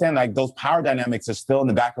important to understand like those power dynamics are still in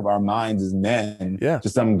the back of our minds as men to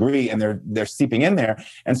some degree, and they're seeping in there.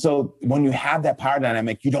 And so when you have that power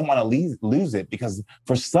dynamic, you don't want to lose it, because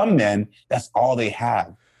for some men, that's all they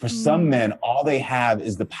have. For some men, all they have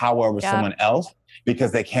is the power over someone else,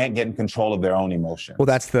 because they can't get in control of their own emotions. Well,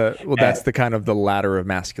 that's the kind of the ladder of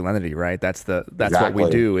masculinity, right? That's what we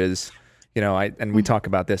do is, you know, and we talk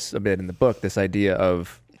about this a bit in the book, this idea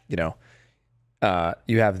of, you know,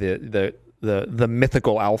 you have the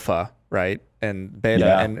mythical alpha, right? And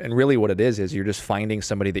beta, and really what it is you're just finding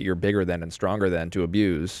somebody that you're bigger than and stronger than to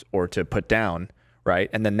abuse or to put down, right?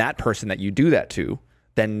 And then that person that you do that to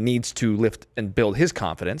then needs to lift and build his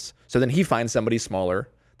confidence. So then he finds somebody smaller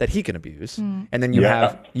that he can abuse. And then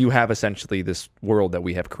you have essentially this world that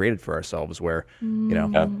we have created for ourselves where, you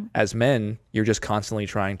know, as men, you're just constantly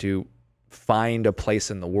trying to find a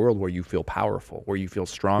place in the world where you feel powerful, where you feel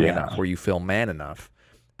strong enough, where you feel man enough.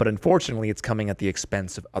 But unfortunately, it's coming at the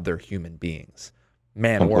expense of other human beings,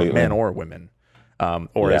 men or women,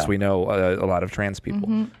 or as we know, a lot of trans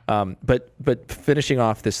people. But finishing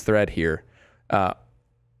off this thread here,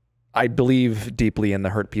 I believe deeply in the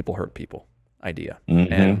hurt people idea,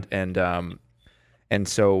 and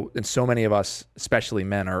so many of us, especially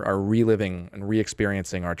men, are reliving and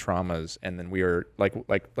re-experiencing our traumas, and then we are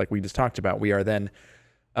like we just talked about, we are then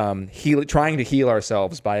trying to heal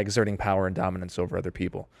ourselves by exerting power and dominance over other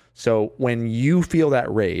people. So when you feel that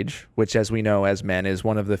rage, which as we know as men is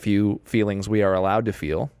one of the few feelings we are allowed to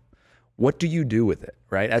feel, what do you do with it,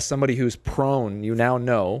 right? As somebody who's prone, you now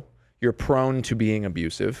know you're prone to being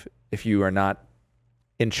abusive if you are not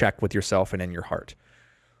in check with yourself and in your heart.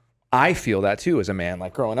 I feel that too as a man,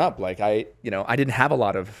 like growing up, like I didn't have a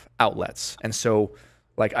lot of outlets. And so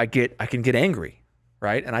like I can get angry,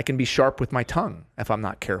 right? And I can be sharp with my tongue if I'm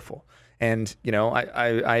not careful. And, you know,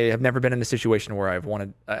 I have never been in a situation where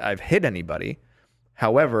I've hit anybody.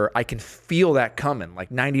 However, I can feel that coming,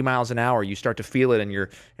 like 90 miles an hour. You start to feel it and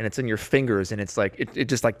it's in your fingers, and it's like, it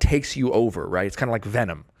just like takes you over, right? It's kind of like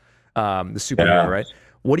venom. the superhero, right?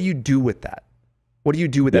 What do you do with that? What do you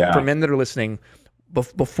do with that? For men that are listening,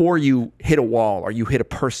 before you hit a wall or you hit a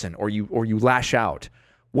person or you lash out,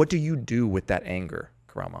 what do you do with that anger,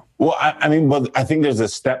 Karamo? Well, I think there's a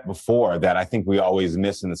step before that I think we always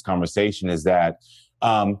miss in this conversation is that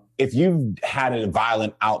if you've had a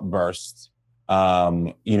violent outburst,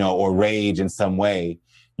 or rage in some way,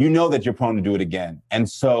 you know that you're prone to do it again. And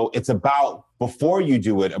so it's about before you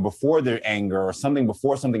do it or before their anger or something,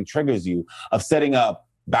 before something triggers you, of setting up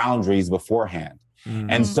boundaries beforehand.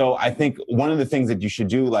 And so I think one of the things that you should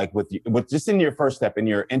do, like with just in your first step in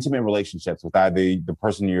your intimate relationships with either the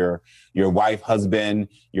person, your wife, husband,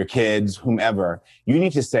 your kids, whomever, you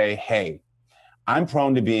need to say, hey, I'm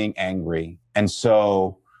prone to being angry. And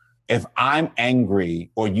so if I'm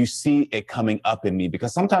angry or you see it coming up in me,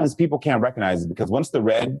 because sometimes people can't recognize it, because once the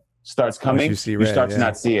red starts coming, you start to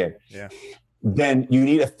not see it. Yeah. Then you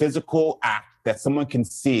need a physical act that someone can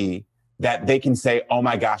see, that they can say, oh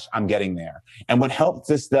my gosh, I'm getting there. And what helps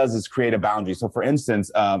this does is create a boundary. So for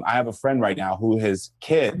instance, I have a friend right now who his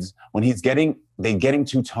kids, when they're getting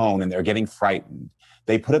too toned and they're getting frightened,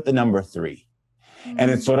 they put up the number 3.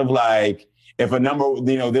 And it's sort of like, if a number,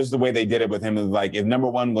 this is the way they did it with him. It was like, if number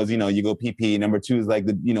 1 was, you go pee-pee, number 2 is like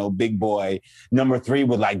the, big boy, number 3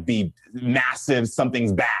 would like be massive,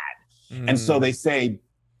 something's bad. And so they say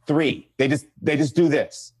 3, they just do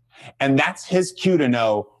this. And that's his cue to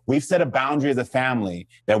know we've set a boundary as a family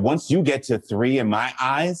that once you get to 3 in my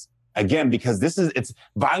eyes, again, because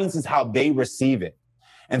violence is how they receive it.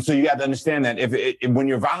 And so you have to understand that when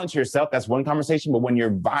you're violent to yourself, that's one conversation. But when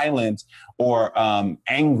you're violent or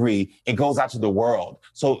angry, it goes out to the world.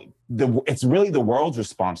 So it's really the world's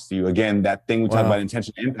response to you. Again, that thing we talk about,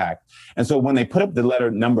 intention impact. And so when they put up the letter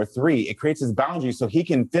number 3, it creates this boundary so he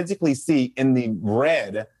can physically see in the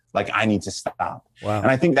red, like, I need to stop. Wow. And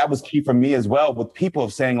I think that was key for me as well, with people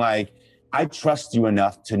saying, like, I trust you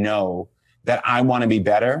enough to know that I want to be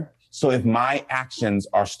better. So if my actions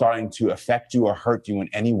are starting to affect you or hurt you in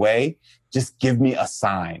any way, just give me a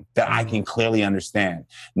sign that I can clearly understand.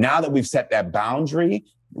 Now that we've set that boundary,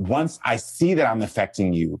 once I see that I'm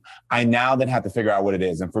affecting you, I now then have to figure out what it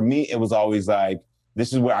is. And for me, it was always like,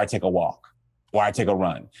 this is where I take a walk or I take a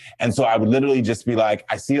run. And so I would literally just be like,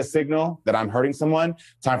 I see a signal that I'm hurting someone,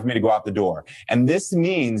 time for me to go out the door. And this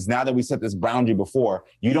means, now that we set this boundary before,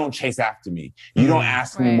 you don't chase after me. You don't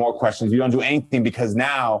ask me more questions. You don't do anything, because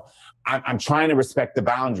now I'm trying to respect the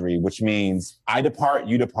boundary, which means I depart,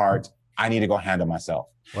 you depart. I need to go handle myself.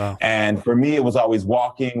 Wow. And for me, it was always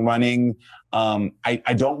walking, running.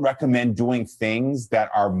 I don't recommend doing things that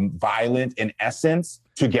are violent in essence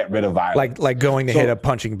to get rid of violence. Like going to hit a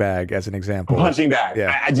punching bag, as an example. Punching bag.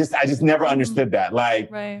 Yeah. I just never understood that. Like,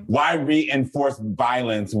 why reinforce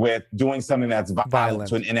violence with doing something that's violent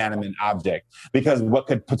to an inanimate object? Because what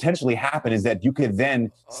could potentially happen is that you could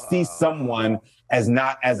then see someone as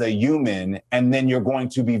not as a human, and then you're going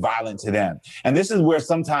to be violent to them. And this is where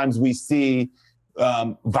sometimes we see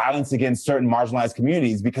violence against certain marginalized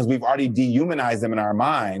communities, because we've already dehumanized them in our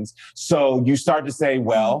minds. So you start to say,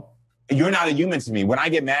 well, you're not a human to me. When I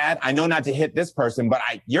get mad, I know not to hit this person, but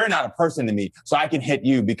you're not a person to me. So I can hit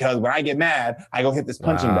you, because when I get mad, I go hit this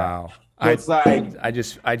punching bag. So it's like,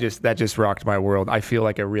 that just rocked my world. I feel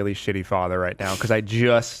like a really shitty father right now, because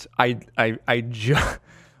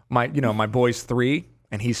my boy's 3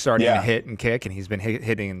 and he's starting to hit and kick, and he's been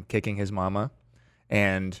hitting and kicking his mama.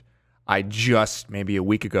 And I just maybe a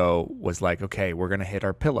week ago was like, okay, we're going to hit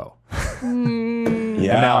our pillow. And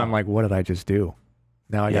now I'm like, what did I just do?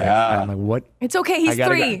 Now I'm like, what? It's okay. He's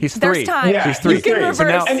 3. He's 3. There's time. Yeah, he's 3. You can reverse. So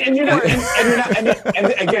now, and you're not, and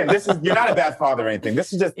again, you're not a bad father or anything.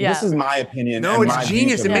 This is just, this is my opinion. No, it's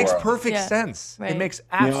genius. It makes perfect sense. Right. It makes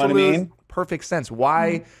absolute perfect sense.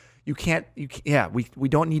 Why you can't, we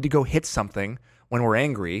don't need to go hit something when we're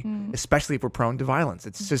angry, especially if we're prone to violence.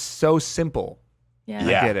 It's just so simple. Yeah,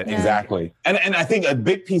 I get it. Exactly. And I think a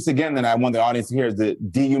big piece, again, that I want the audience to hear is the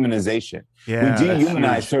dehumanization. Yeah, we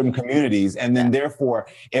dehumanize certain communities. And then therefore,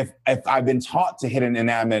 if I've been taught to hit an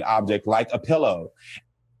inanimate object like a pillow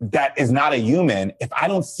that is not a human, if I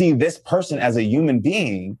don't see this person as a human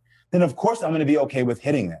being, then of course I'm going to be okay with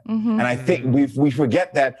hitting them. And I think we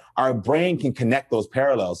forget that our brain can connect those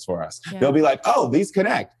parallels for us. They'll be like, oh, these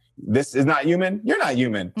connect. This is not human. You're not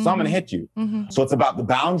human. So I'm going to hit you. So it's about the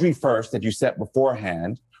boundary first that you set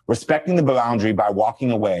beforehand, respecting the boundary by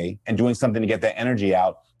walking away and doing something to get that energy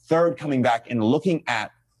out. Third, coming back and looking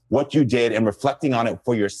at what you did and reflecting on it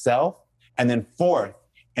for yourself. And then fourth,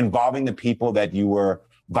 involving the people that you were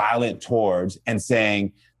violent towards and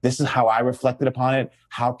saying, this is how I reflected upon it.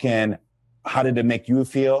 How can how did it make you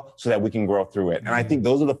feel so that we can grow through it? And I think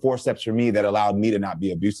those are the 4 steps for me that allowed me to not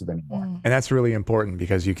be abusive anymore. And that's really important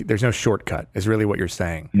because there's no shortcut is really what you're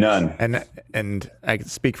saying. None. And I can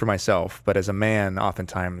speak for myself, but as a man,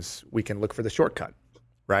 oftentimes we can look for the shortcut,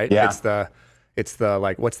 right? Yeah. It's the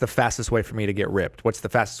like, what's the fastest way for me to get ripped? What's the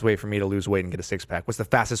fastest way for me to lose weight and get a 6-pack? What's the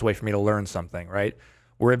fastest way for me to learn something, right?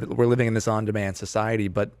 We're living in this on-demand society,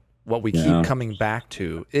 but what we keep coming back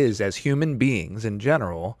to is, as human beings in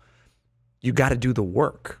general, you got to do the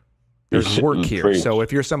work. There's work here. So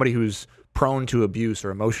if you're somebody who's prone to abuse or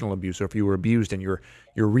emotional abuse, or if you were abused and you're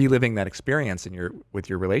reliving that experience with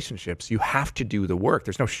your relationships, you have to do the work.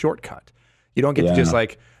 There's no shortcut. You don't get to just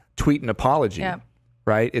like tweet an apology,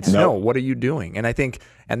 right? It's no, what are you doing? And I think,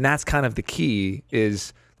 and that's kind of the key,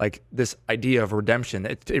 is like this idea of redemption.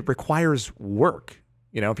 It requires work.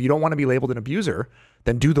 You know, if you don't want to be labeled an abuser,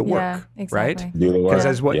 then do the work, right? Do the work.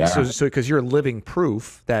 Because you're living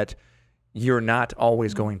proof that you're not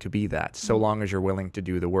always going to be that, so long as you're willing to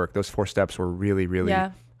do the work. Those 4 steps were really, really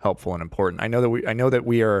helpful and important. I know that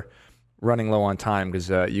we are running low on time because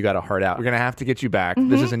you got a heart out. We're gonna have to get you back.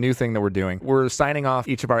 This is a new thing that we're doing. We're signing off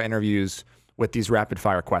each of our interviews with these rapid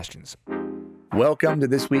fire questions. Welcome to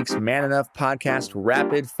this week's Man Enough Podcast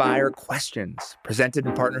Rapid Fire Questions, presented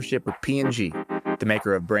in partnership with P&G, the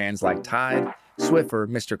maker of brands like Tide, Swiffer,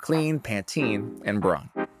 Mr. Clean, Pantene, and Braun.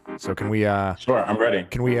 So can we Sure, I'm ready.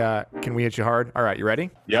 Can we hit you hard? All right, you ready?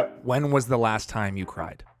 Yep. When was the last time you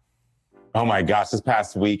cried? Oh my gosh, this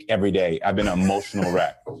past week, every day, I've been an emotional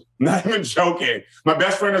wreck. Not even joking. My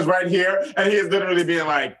best friend is right here, and he is literally being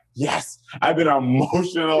like, yes, I've been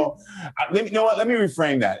emotional. You know what? Let me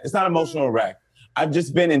reframe that. It's not emotional wreck. I've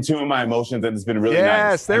just been in tune with my emotions, and it's been really nice.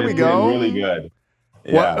 Yes, there we go. Really good.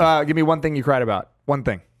 Yeah. Give me one thing you cried about. One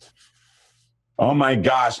thing. Oh my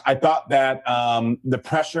gosh. I thought that the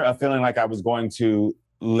pressure of feeling like I was going to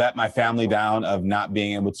let my family down, of not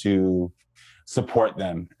being able to support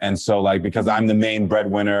them. And so like, because I'm the main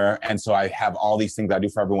breadwinner, and so I have all these things I do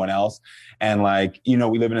for everyone else. And like, you know,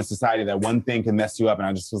 we live in a society that one thing can mess you up. And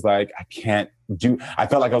I just was like, I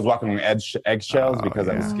felt like I was walking on eggshells because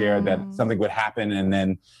I was scared that something would happen. And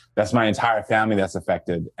then that's my entire family that's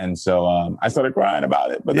affected. And so I started crying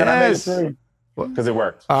about it, but then I made it through because it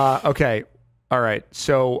worked. Okay. All right.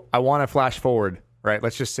 So I want to flash forward, right?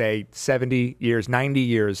 Let's just say 70 years, 90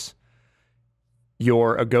 years.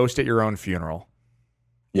 You're a ghost at your own funeral.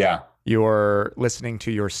 Yeah. You're listening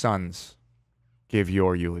to your sons give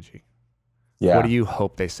your eulogy. Yeah. What do you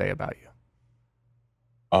hope they say about you?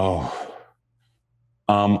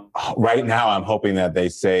 Right now I'm hoping that they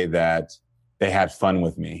say that they had fun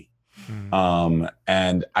with me.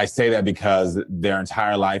 And I say that because their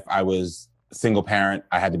entire life I was single parent.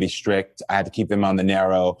 I had to be strict. I had to keep them on the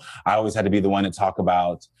narrow. I always had to be the one to talk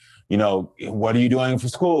about, you know, what are you doing for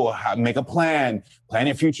school? Make a plan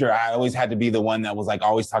your future. I always had to be the one that was like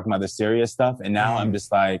always talking about the serious stuff. And now I'm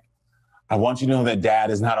just like, I want you to know that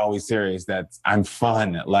dad is not always serious, that I'm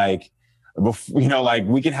fun. Like, you know, like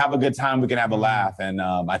we can have a good time, we can have a laugh. And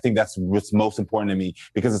I think that's what's most important to me,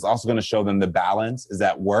 because it's also going to show them the balance is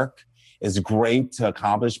that work is great to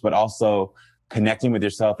accomplish, but also connecting with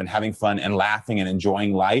yourself and having fun and laughing and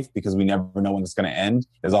enjoying life, because we never know when it's going to end,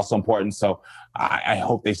 is also important. So I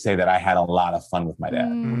hope they say that I had a lot of fun with my dad.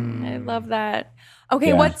 I love that.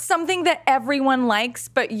 Okay, what's something that everyone likes,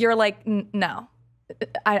 but you're like, no,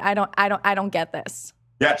 I don't get this.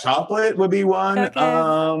 Yeah, chocolate would be one.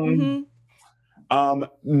 Okay.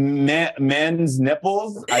 Men's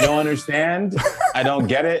nipples. I don't understand. I don't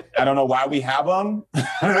get it. I don't know why we have them.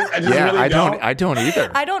 I don't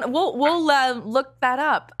either. We'll look that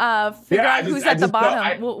up. Figure out who's at the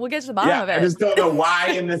bottom. We'll get to the bottom of it. I just don't know why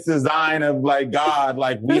in this design of like God,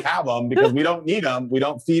 like we have them because we don't need them. We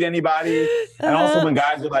don't feed anybody. And also when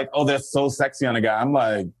guys are like, oh, they're so sexy on a guy, I'm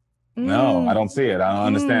like, no, I don't see it. I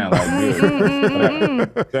don't understand. Like,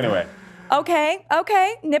 dude. So anyway. Okay.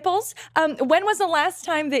 Nipples. When was the last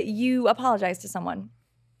time that you apologized to someone?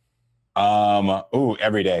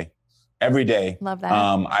 Every day. Every day. Love that.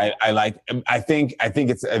 I think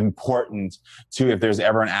it's important to, if there's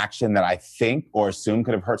ever an action that I think or assume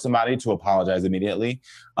could have hurt somebody, to apologize immediately.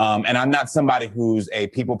 And I'm not somebody who's a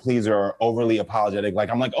people pleaser or overly apologetic. Like,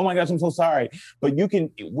 I'm like, oh my gosh, I'm so sorry. But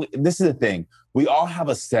this is the thing. We all have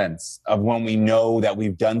a sense of when we know that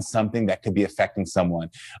we've done something that could be affecting someone.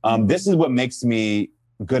 This is what makes me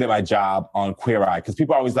good at my job on Queer Eye, because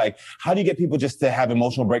people are always like, how do you get people just to have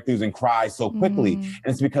emotional breakthroughs and cry so quickly? And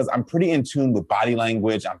it's because I'm pretty in tune with body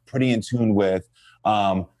language. I'm pretty in tune with,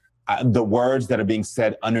 the words that are being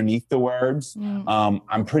said underneath the words.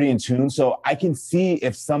 I'm pretty in tune. So I can see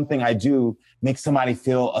if something I do makes somebody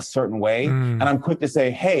feel a certain way. And I'm quick to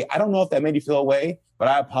say, hey, I don't know if that made you feel a way, but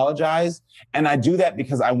I apologize. And I do that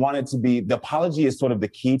because I want it to be, the apology is sort of the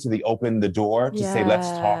key to open the door to say, let's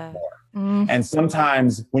talk more. And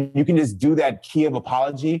sometimes when you can just do that key of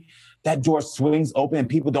apology, that door swings open and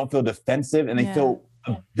people don't feel defensive and they feel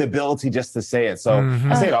the ability just to say it. So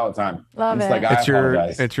I say it all the time. Love it. Like, I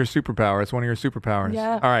apologize. It's your superpower. It's one of your superpowers.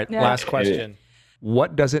 Yeah. All right, last question.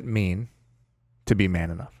 What does it mean to be man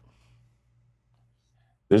enough?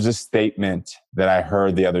 There's a statement that I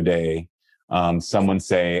heard the other day. Someone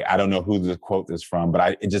say, I don't know who the quote is from,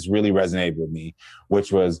 but it just really resonated with me,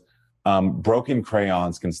 which was, broken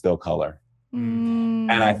crayons can still color.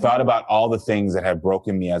 And I thought about all the things that have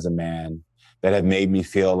broken me as a man, that have made me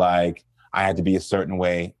feel like I had to be a certain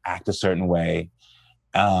way, act a certain way,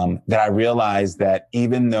 that I realized that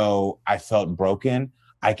even though I felt broken,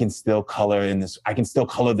 I can still color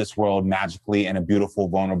this world magically in a beautiful,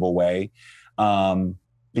 vulnerable way.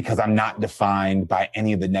 Because I'm not defined by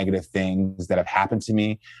any of the negative things that have happened to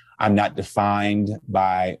me. I'm not defined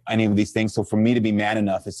by any of these things. So for me to be man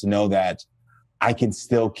enough is to know that I can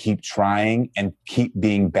still keep trying and keep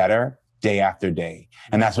being better day after day.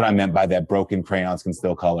 And that's what I meant by that broken crayons can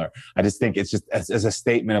still color. I just think it's just as a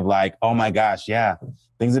statement of like, oh my gosh, yeah,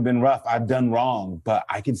 things have been rough. I've done wrong, but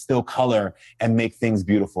I can still color and make things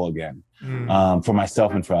beautiful again for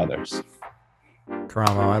myself and for others.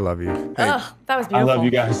 Karamo, I love you. Hey, that was beautiful. I love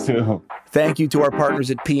you guys too. Thank you to our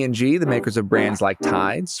partners at P&G, the makers of brands like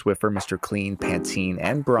Tide, Swiffer, Mr. Clean, Pantene,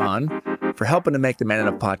 and Braun, for helping to make the Man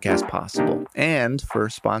Enough podcast possible, and for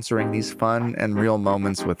sponsoring these fun and real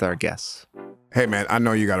moments with our guests. Hey, man, I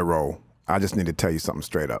know you got to roll. I just need to tell you something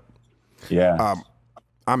straight up. Yeah.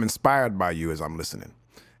 I'm inspired by you as I'm listening,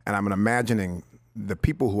 and I'm imagining the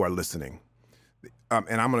people who are listening,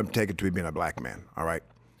 and I'm going to take it to being a black man, all right?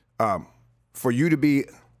 For you to be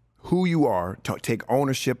who you are, to take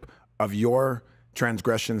ownership of your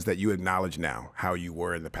transgressions that you acknowledge now, how you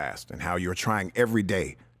were in the past, and how you're trying every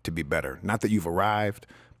day to be better. Not that you've arrived,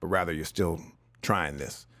 but rather you're still trying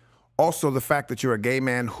this. Also, the fact that you're a gay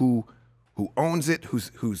man who owns it,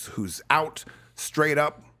 who's out straight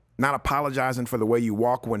up, not apologizing for the way you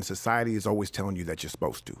walk when society is always telling you that you're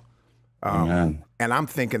supposed to. And I'm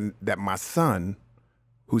thinking that my son,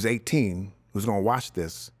 who's 18, who's gonna watch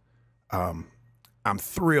this, I'm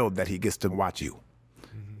thrilled that he gets to watch you.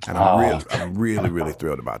 And I'm really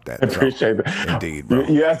thrilled about that. I appreciate that. Indeed, bro.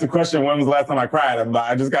 You asked the question, when was the last time I cried?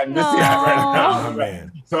 I just got misty eyed right now. Oh,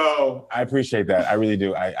 man. So I appreciate that. I really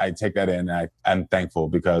do. I take that in. I'm thankful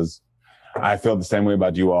because I feel the same way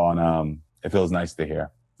about you all, and it feels nice to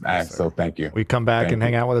hear. Yes, so thank you. Will you come back and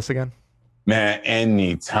hang out with us again? Man,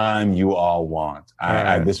 anytime you all want.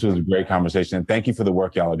 This was a great conversation. And thank you for the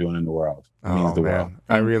work y'all are doing in the world. It means the world.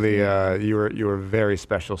 I really, you were a very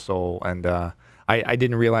special soul. And I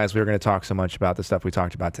didn't realize we were going to talk so much about the stuff we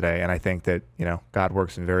talked about today. And I think that, God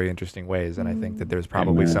works in very interesting ways. And I think that there's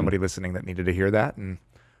probably somebody listening that needed to hear that. And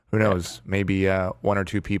who knows, maybe one or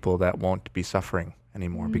two people that won't be suffering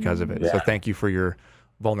anymore because of it. So thank you for your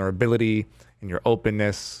vulnerability and your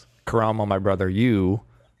openness. Karamo, my brother, you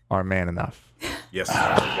are man enough. Yes,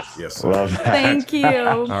 sir. Yes, sir. Love that. Thank you.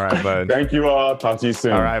 All right, bud. Thank you all. Talk to you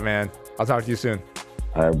soon. All right, man. I'll talk to you soon.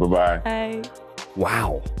 All right, bye-bye. Bye.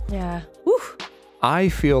 Wow. Yeah. Woo. I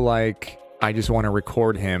feel like I just want to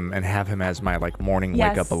record him and have him as my morning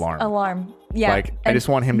wake up alarm. Yeah. I just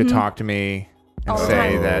want him to talk to me and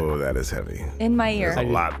say that. Oh, that is heavy. In my ear. There's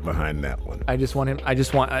a lot behind that one. I just want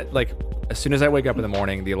as soon as I wake up in the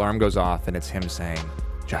morning, the alarm goes off and it's him saying,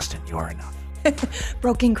 Justin, you're enough.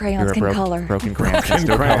 Broken crayons can color. Broken crayons can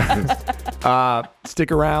still color.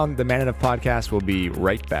 Stick around. The Man Enough podcast will be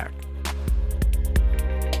right back.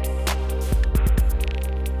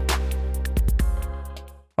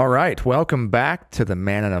 All right. Welcome back to the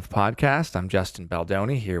Man Enough podcast. I'm Justin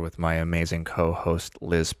Baldoni here with my amazing co-host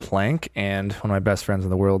Liz Plank and one of my best friends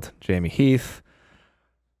in the world, Jamie Heath.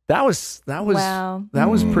 That was wow. That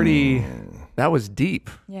was pretty. That was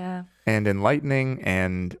deep. Yeah. And enlightening,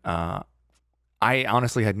 and I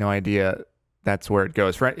honestly had no idea that's where it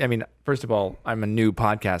goes. First of all, I'm a new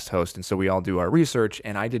podcast host, and so we all do our research,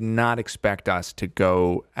 and I did not expect us to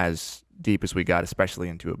go as deep as we got, especially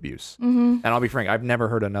into abuse. And I'll be frank, I've never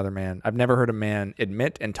heard a man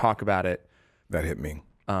admit and talk about it. That hit me.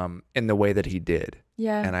 In the way that he did.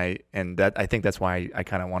 Yeah. And I think that's why I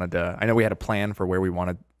kind of wanted to, I know we had a plan for where we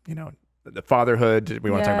wanted, the fatherhood.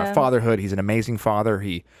 We want to talk about fatherhood. He's an amazing father.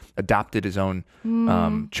 He adopted his own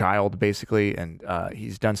child, basically, and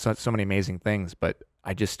he's done so many amazing things. But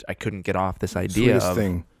I couldn't get off this idea Sweetest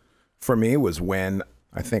thing For me, it was when,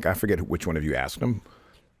 I forget which one of you asked him,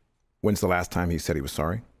 when's the last time he said he was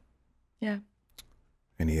sorry? Yeah.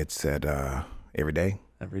 And he had said, every day.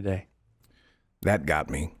 Every day. That got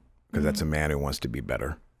me, because that's a man who wants to be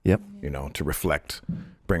better. Yep. You know, to reflect,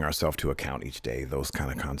 bring ourselves to account each day, those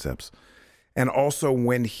kind of concepts. And also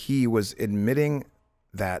when he was admitting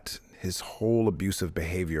that his whole abusive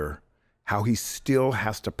behavior, how he still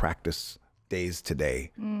has to practice days to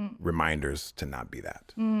day reminders to not be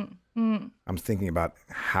that. I'm thinking about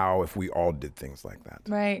how if we all did things like that.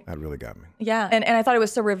 Right. That really got me. Yeah. And I thought it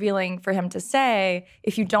was so revealing for him to say,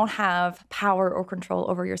 if you don't have power or control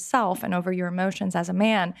over yourself and over your emotions as a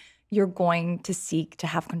man, you're going to seek to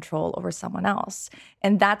have control over someone else.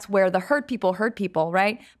 And that's where the hurt people,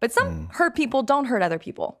 right? But some hurt people don't hurt other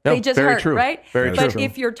people. No, they just very hurt, true. right? Very but true.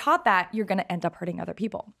 if you're taught that, you're going to end up hurting other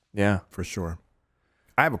people. Yeah. For sure.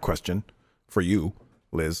 I have a question for you,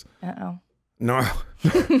 Liz. Uh-oh. No.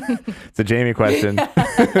 It's a Jamie question.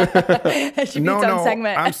 That should be its own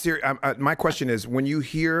segment. I'm serious. My question is, when you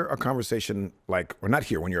hear a conversation like, or not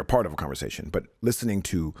hear, when you're a part of a conversation, but listening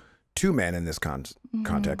to two men in this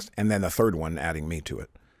context, and then the third one adding me to it,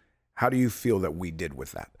 how do you feel that we did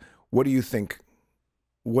with that? What do you think,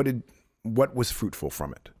 what was fruitful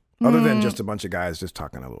from it? Other than just a bunch of guys just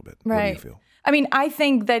talking a little bit. Right. What do you feel? I mean, I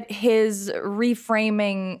think that his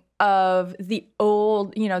reframing of the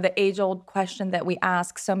old, the age-old question that we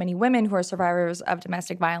ask so many women who are survivors of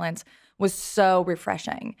domestic violence was so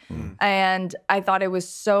refreshing. And I thought it was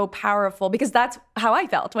so powerful because that's how I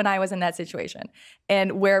felt when I was in that situation.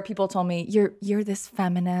 And where people told me, you're this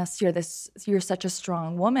feminist, you're such a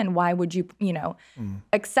strong woman. Why would you,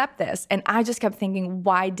 accept this? And I just kept thinking,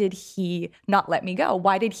 why did he not let me go?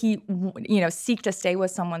 Why did he, seek to stay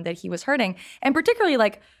with someone that he was hurting? And particularly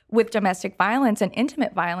like with domestic violence and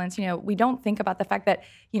intimate violence, we don't think about the fact that,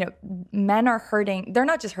 men are hurting. They're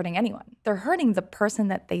not just hurting anyone. They're hurting the person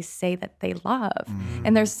that they say that they love.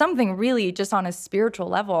 And there's something really just on a spiritual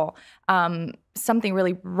level, something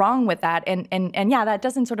really wrong with that. And yeah, that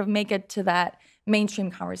doesn't sort of make it to that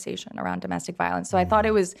mainstream conversation around domestic violence. So I thought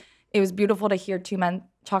it was beautiful to hear two men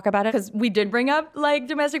talk about it, because we did bring up like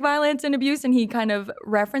domestic violence and abuse, and he kind of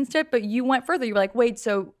referenced it, but you went further. You were like, wait,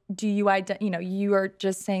 so do you, you are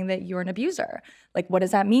just saying that you're an abuser. Like, what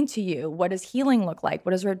does that mean to you? What does healing look like?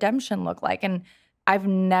 What does redemption look like? And I've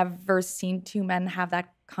never seen two men have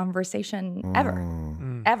that conversation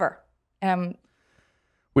ever. I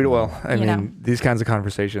mean, these kinds of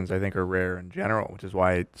conversations I think are rare in general, which is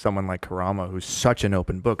why someone like Karamo, who's such an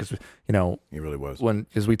open book, because he really was.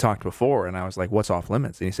 As we talked before, and I was like, "What's off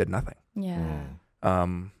limits?" and he said nothing. Yeah.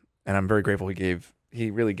 And I'm very grateful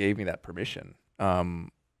he really gave me that permission,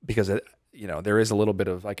 because there is a little bit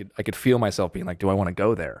of I could feel myself being like, "Do I want to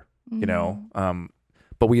go there?"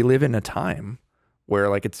 But we live in a time where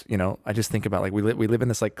like it's I just think about like we live in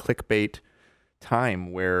this like clickbait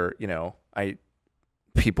time where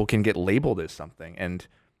people can get labeled as something, and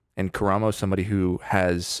Karamo's somebody who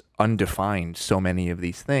has undefined so many of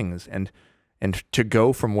these things, and to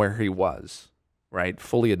go from where he was, right,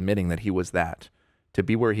 fully admitting that he was that, to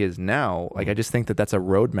be where he is now, like I just think that that's a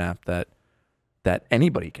roadmap that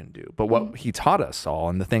anybody can do. But what he taught us all,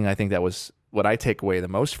 and the thing I think that was what I take away the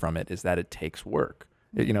most from it, is that it takes work.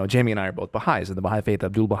 Jamie and I are both Baha'is, and the Baha'i faith,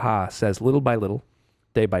 Abdul Baha, says little by little,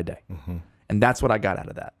 day by day. And that's what I got out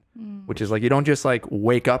of that. Which is like, you don't just like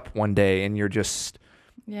wake up one day and you're just,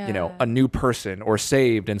 a new person or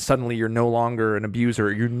saved, and suddenly you're no longer an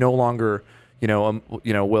abuser. You're no longer,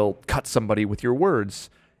 will cut somebody with your words.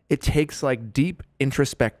 It takes like deep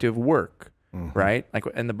introspective work, right? Like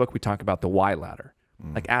in the book, we talk about the why ladder,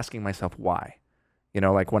 like asking myself why,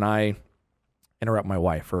 like when I interrupt my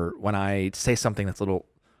wife, or when I say something that's a little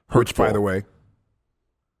hurtful. Which, by the way,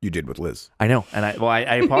 you did with Liz. I know. And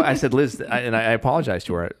I said, Liz, and I apologized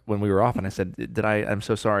to her when we were off, and I said, I'm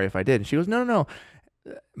so sorry if I did. And she goes, no.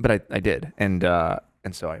 But I did. And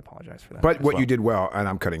so I apologize for that. But what you did well, and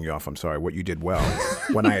I'm cutting you off, I'm sorry. What you did well,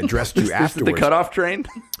 when I addressed you afterwards. The cutoff train?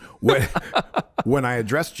 when I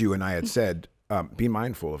addressed you and I had said, be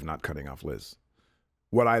mindful of not cutting off Liz.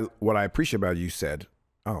 What I appreciate about you said,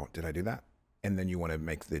 oh, did I do that? And then you want to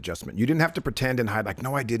make the adjustment. You didn't have to pretend and hide like,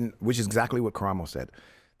 no, I didn't, which is exactly what Karamo said.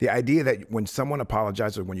 The idea that when someone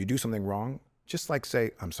apologizes or when you do something wrong, just like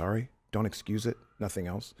say, I'm sorry, don't excuse it, nothing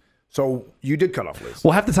else. So you did cut off Liz.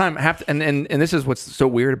 Well, half the time, and this is what's so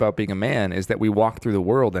weird about being a man, is that we walk through the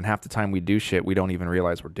world, and half the time we do shit we don't even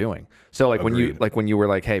realize we're doing. So like when you were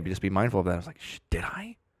like, hey, just be mindful of that, I was like, did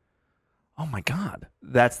I? Oh my God.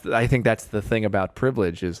 I think that's the thing about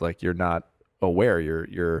privilege, is like you're not aware,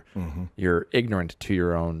 you're ignorant to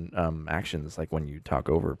your own actions, like when you talk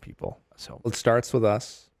over people. So it starts with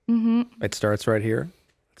us. It starts right here.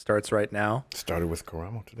 It starts right now. Started with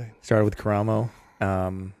Karamo today. Started with Karamo.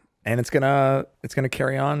 And it's gonna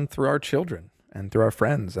carry on through our children and through our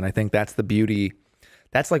friends. And I think that's the beauty.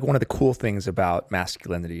 That's like one of the cool things about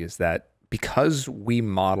masculinity is that because we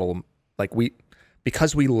model,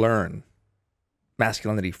 because we learn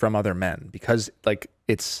masculinity from other men, because like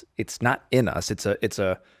it's not in us. It's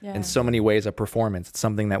in so many ways a performance. It's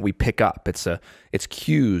something that we pick up. It's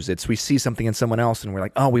cues. We see something in someone else and we're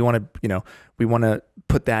like, oh, we want to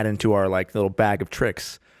put that into our like little bag of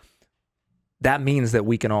tricks. That means that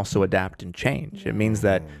we can also adapt and change. It means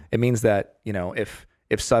that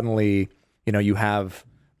if suddenly, you have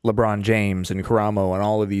LeBron James and Karamo and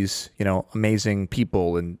all of these, amazing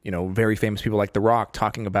people and, very famous people like The Rock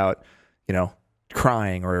talking about,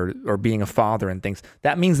 crying or being a father and things,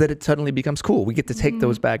 that means that it suddenly becomes cool. We get to take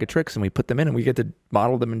those bag of tricks and we put them in and we get to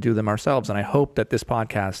model them and do them ourselves. And I hope that this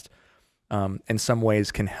podcast, in some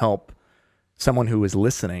ways can help someone who is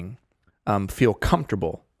listening, feel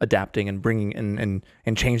comfortable adapting and bringing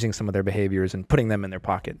and changing some of their behaviors and putting them in their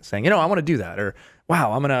pocket, saying, I want to do that, or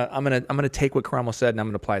wow, I'm gonna take what Karamo said and I'm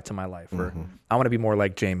gonna apply it to my life, or I want to be more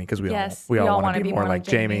like Jamie, because we all want to be more like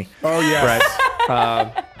Jamie. Oh yeah,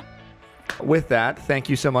 right. With that, thank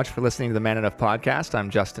you so much for listening to the Man Enough podcast. I'm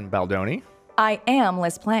Justin Baldoni. I am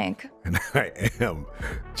Liz Plank. And I am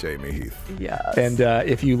Jamie Heath. Yes. And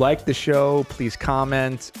if you like the show, please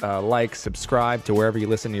comment, subscribe to wherever you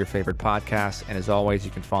listen to your favorite podcasts. And as always,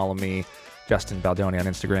 you can follow me, Justin Baldoni, on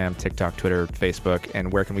Instagram, TikTok, Twitter, Facebook.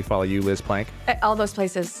 And where can we follow you, Liz Plank? All those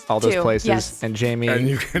places. All those too. places. Yes. And Jamie. And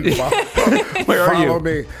you can follow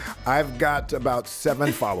me. I've got about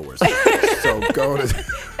 7 followers. So go to...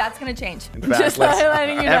 That's going to change. In fact, just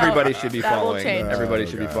letting you know. Everybody should be following. Everybody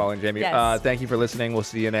should be following Jamie. Yes. Thank you for listening. We'll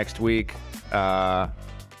see you next week.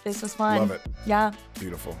 This was fun. Love it. Yeah.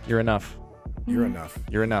 Beautiful. You're enough. You're enough.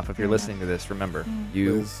 You're enough. If you're listening to this, remember,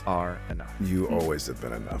 you Liz, are enough. You always have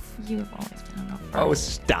been enough. You've always been enough. Oh,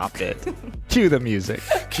 stop it. Cue the music.